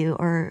gives you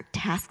or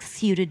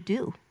tasks you to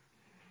do.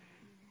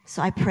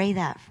 So I pray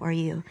that for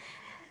you.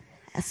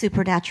 A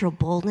supernatural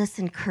boldness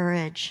and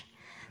courage.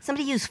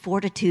 Somebody used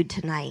fortitude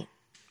tonight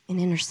in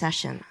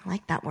intercession. I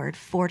like that word,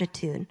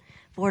 fortitude.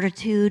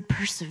 Fortitude,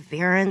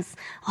 perseverance,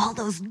 all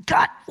those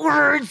gut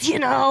words,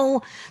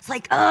 It's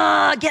like,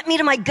 get me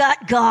to my gut,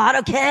 God.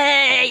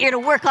 Okay, you're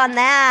going to work on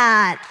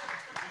that.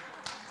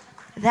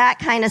 That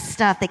kind of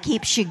stuff that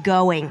keeps you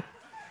going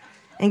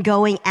and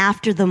going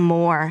after the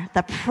more.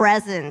 The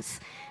presence,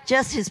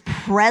 just his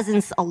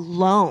presence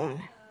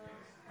alone,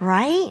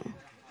 right?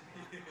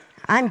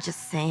 I'm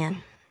just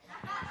saying.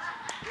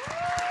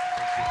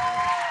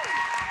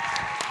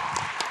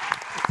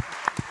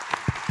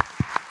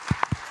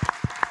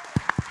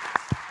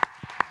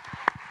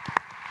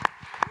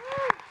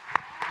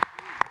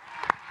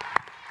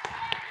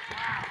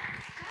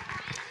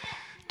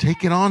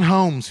 Take it on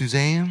home,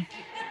 Suzanne.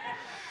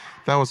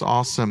 That was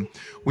awesome.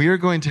 We are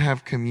going to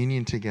have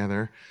communion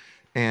together,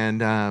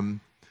 and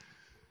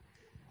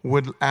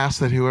would ask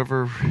that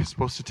whoever is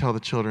supposed to tell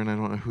the children, I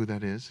don't know who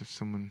that is, if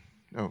someone,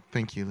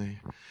 thank you, Lee.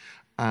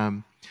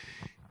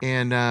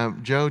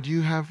 Joe, do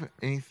you have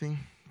anything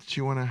that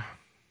you want to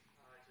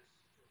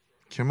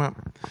come up?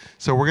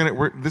 So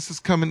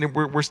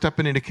we're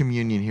stepping into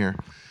communion here.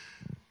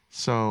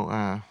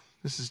 So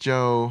this is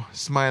Joe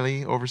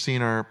Smiley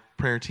overseeing our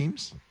prayer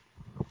teams.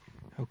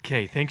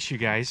 Okay, thanks, you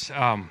guys.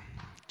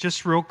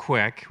 Just real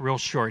quick, real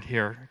short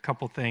here, a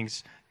couple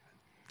things.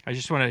 I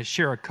just want to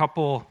share a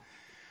couple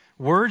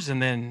words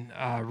and then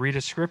read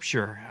a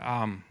scripture.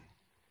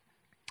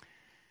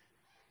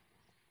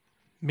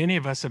 Many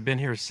of us have been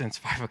here since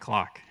 5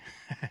 o'clock.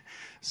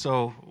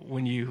 So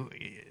when you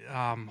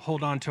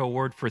hold on to a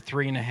word for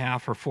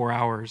 3.5 or 4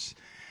 hours,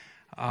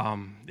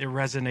 it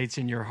resonates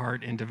in your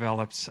heart and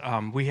develops.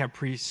 We have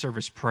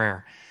pre-service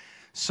prayer.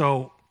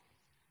 So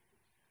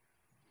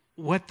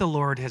what the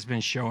Lord has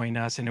been showing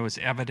us, and it was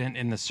evident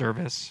in the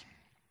service,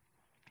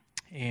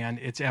 and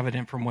it's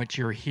evident from what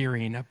you're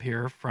hearing up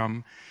here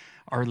from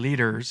our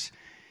leaders,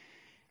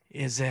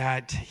 is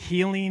that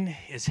healing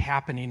is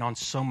happening on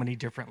so many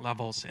different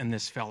levels in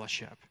this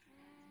fellowship.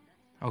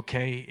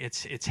 Okay,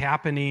 it's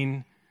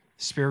happening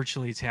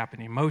spiritually, it's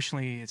happening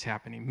emotionally, it's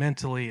happening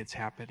mentally, it's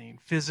happening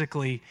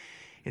physically,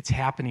 it's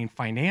happening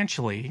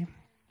financially.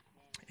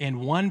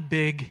 And one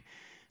big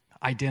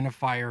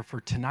identifier for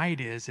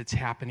tonight is it's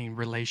happening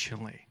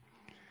relationally.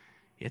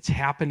 It's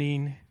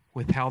happening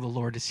with how the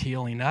Lord is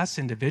healing us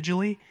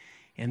individually,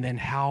 and then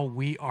how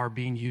we are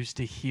being used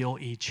to heal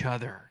each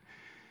other.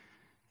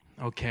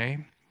 Okay?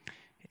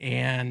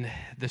 And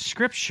the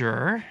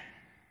scripture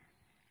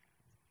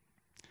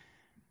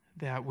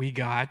that we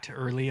got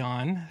early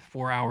on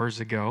 4 hours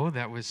ago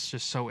that was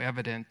just so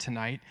evident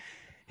tonight,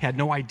 had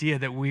no idea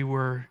that we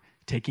were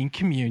taking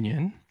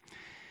communion.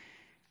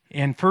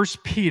 In 1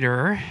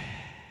 Peter,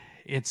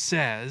 it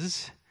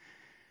says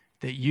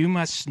that you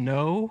must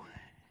know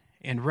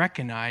and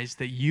recognize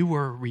that you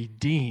were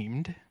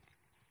redeemed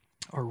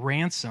or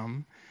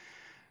ransomed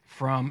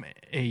from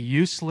a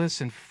useless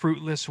and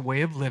fruitless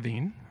way of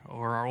living,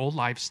 or our old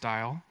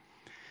lifestyle,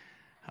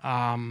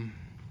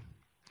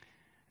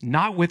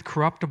 not with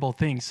corruptible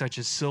things such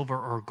as silver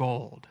or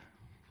gold,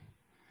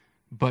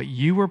 but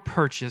you were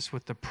purchased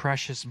with the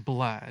precious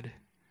blood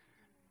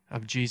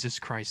of Jesus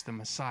Christ the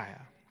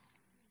Messiah,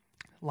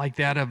 like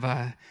that of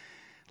a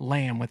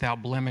lamb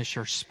without blemish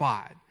or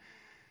spot.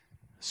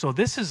 So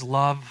this is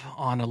love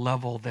on a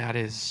level that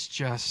is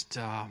just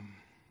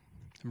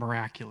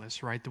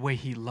miraculous, right? The way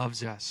he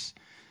loves us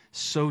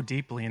so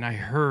deeply. And I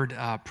heard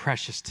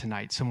precious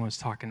tonight. Someone was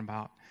talking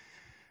about,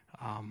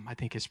 I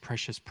think, his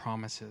precious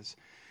promises.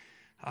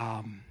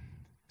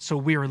 So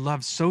we are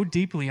loved so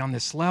deeply on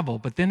this level.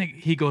 But then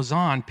he goes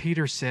on,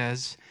 Peter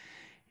says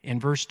in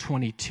verse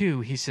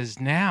 22, he says,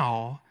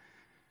 now,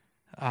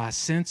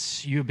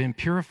 since you have been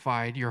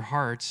purified, your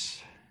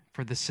hearts,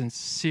 for the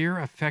sincere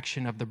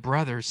affection of the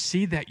brothers,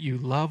 see that you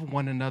love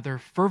one another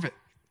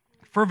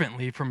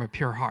fervently from a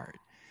pure heart.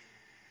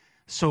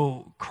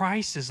 So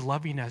Christ is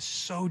loving us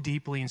so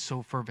deeply and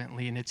so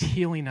fervently, and it's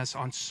healing us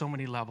on so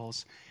many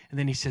levels. And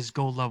then he says,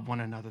 go love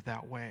one another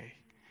that way.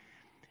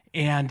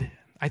 And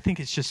I think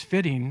it's just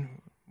fitting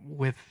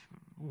with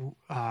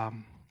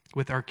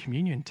our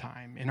communion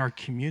time, in our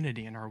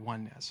community, in our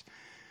oneness.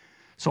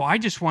 So I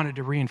just wanted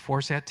to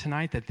reinforce that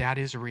tonight, that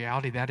is a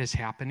reality, that is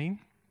happening.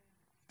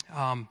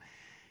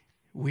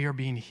 We are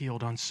being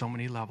healed on so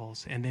many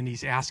levels, and then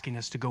he's asking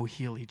us to go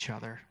heal each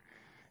other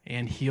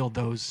and heal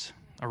those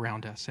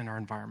around us in our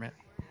environment.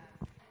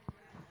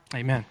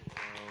 Amen.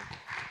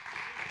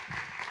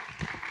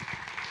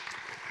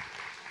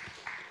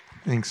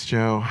 Thanks,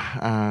 Joe.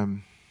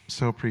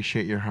 So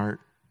appreciate your heart,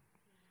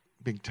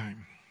 big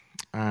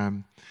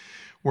time.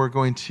 We're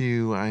going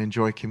to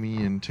enjoy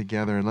communion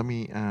together. Let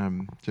me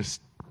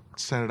just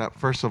set it up,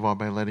 first of all,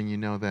 by letting you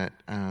know that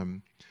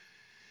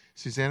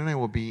Suzanne and I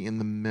will be in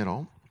the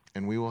middle,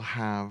 and we will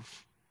have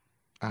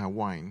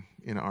wine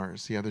in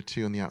ours. The other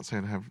two on the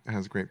outside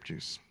has grape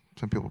juice.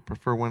 Some people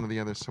prefer one or the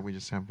other, so we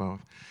just have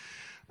both.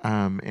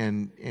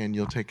 And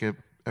you'll take a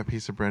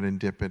piece of bread and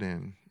dip it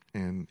in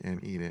and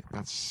eat it.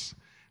 That's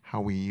how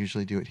we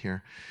usually do it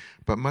here.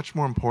 But much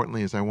more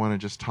importantly is I want to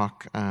just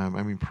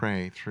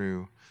pray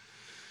through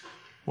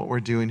what we're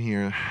doing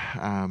here.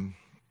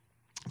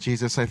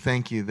 Jesus, I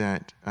thank you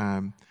that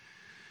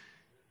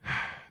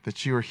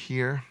you are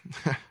here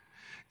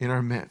in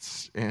our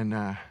midst,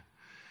 and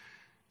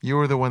you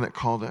are the one that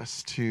called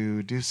us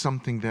to do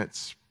something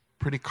that's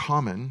pretty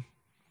common,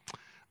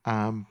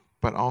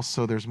 but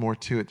also there's more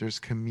to it. There's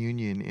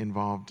communion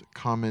involved,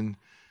 common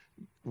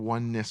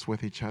oneness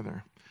with each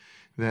other.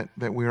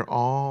 That we are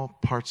all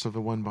parts of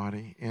the one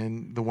body,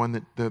 and the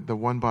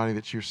one body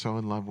that you're so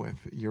in love with,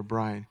 your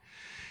bride.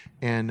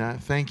 And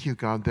thank you,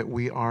 God, that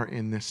we are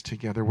in this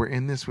together. We're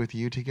in this with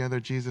you together,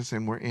 Jesus,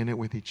 and we're in it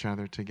with each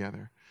other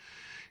together.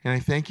 And I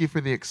thank you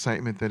for the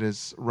excitement that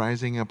is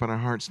rising up in our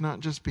hearts, not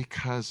just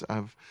because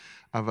of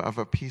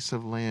a piece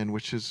of land,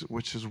 which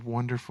is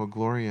wonderful,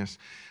 glorious,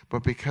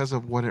 but because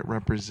of what it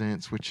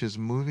represents, which is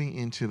moving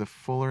into the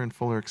fuller and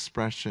fuller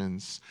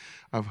expressions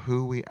of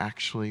who we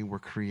actually were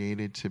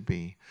created to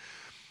be.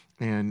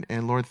 And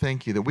Lord,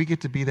 thank you that we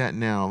get to be that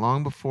now.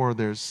 Long before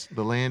the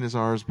land is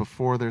ours,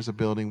 before there's a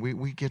building,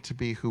 we get to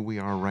be who we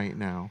are right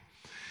now.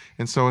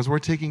 And so as we're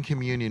taking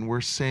communion,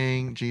 we're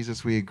saying,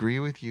 Jesus, we agree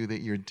with you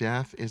that your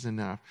death is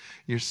enough.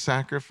 Your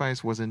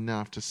sacrifice was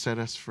enough to set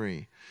us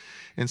free.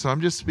 And so I'm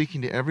just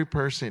speaking to every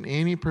person,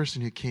 any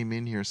person who came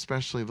in here,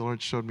 especially the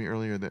Lord showed me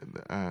earlier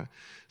that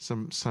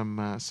some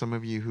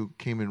of you who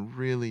came in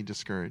really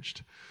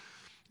discouraged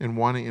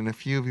and a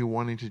few of you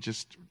wanting to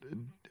just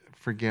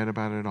forget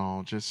about it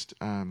all, just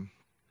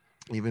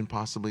even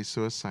possibly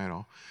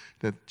suicidal,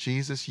 that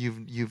Jesus,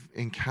 you've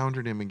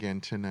encountered him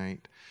again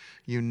tonight.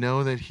 You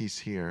know that he's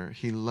here.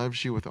 He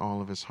loves you with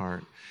all of his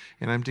heart.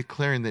 And I'm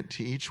declaring that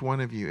to each one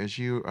of you, as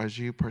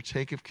you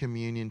partake of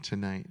communion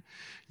tonight,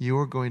 you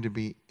are going to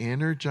be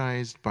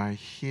energized by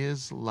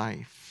his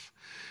life.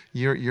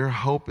 Your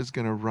hope is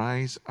going to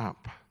rise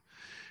up,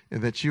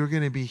 and that you're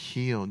going to be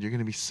healed. You're going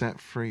to be set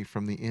free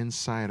from the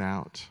inside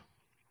out.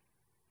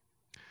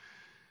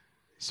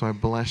 So I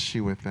bless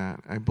you with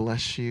that. I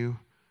bless you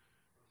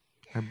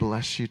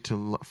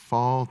to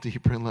fall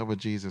deeper in love with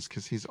Jesus,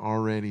 because he's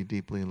already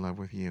deeply in love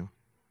with you.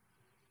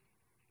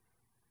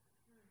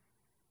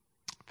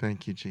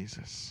 Thank you,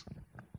 Jesus.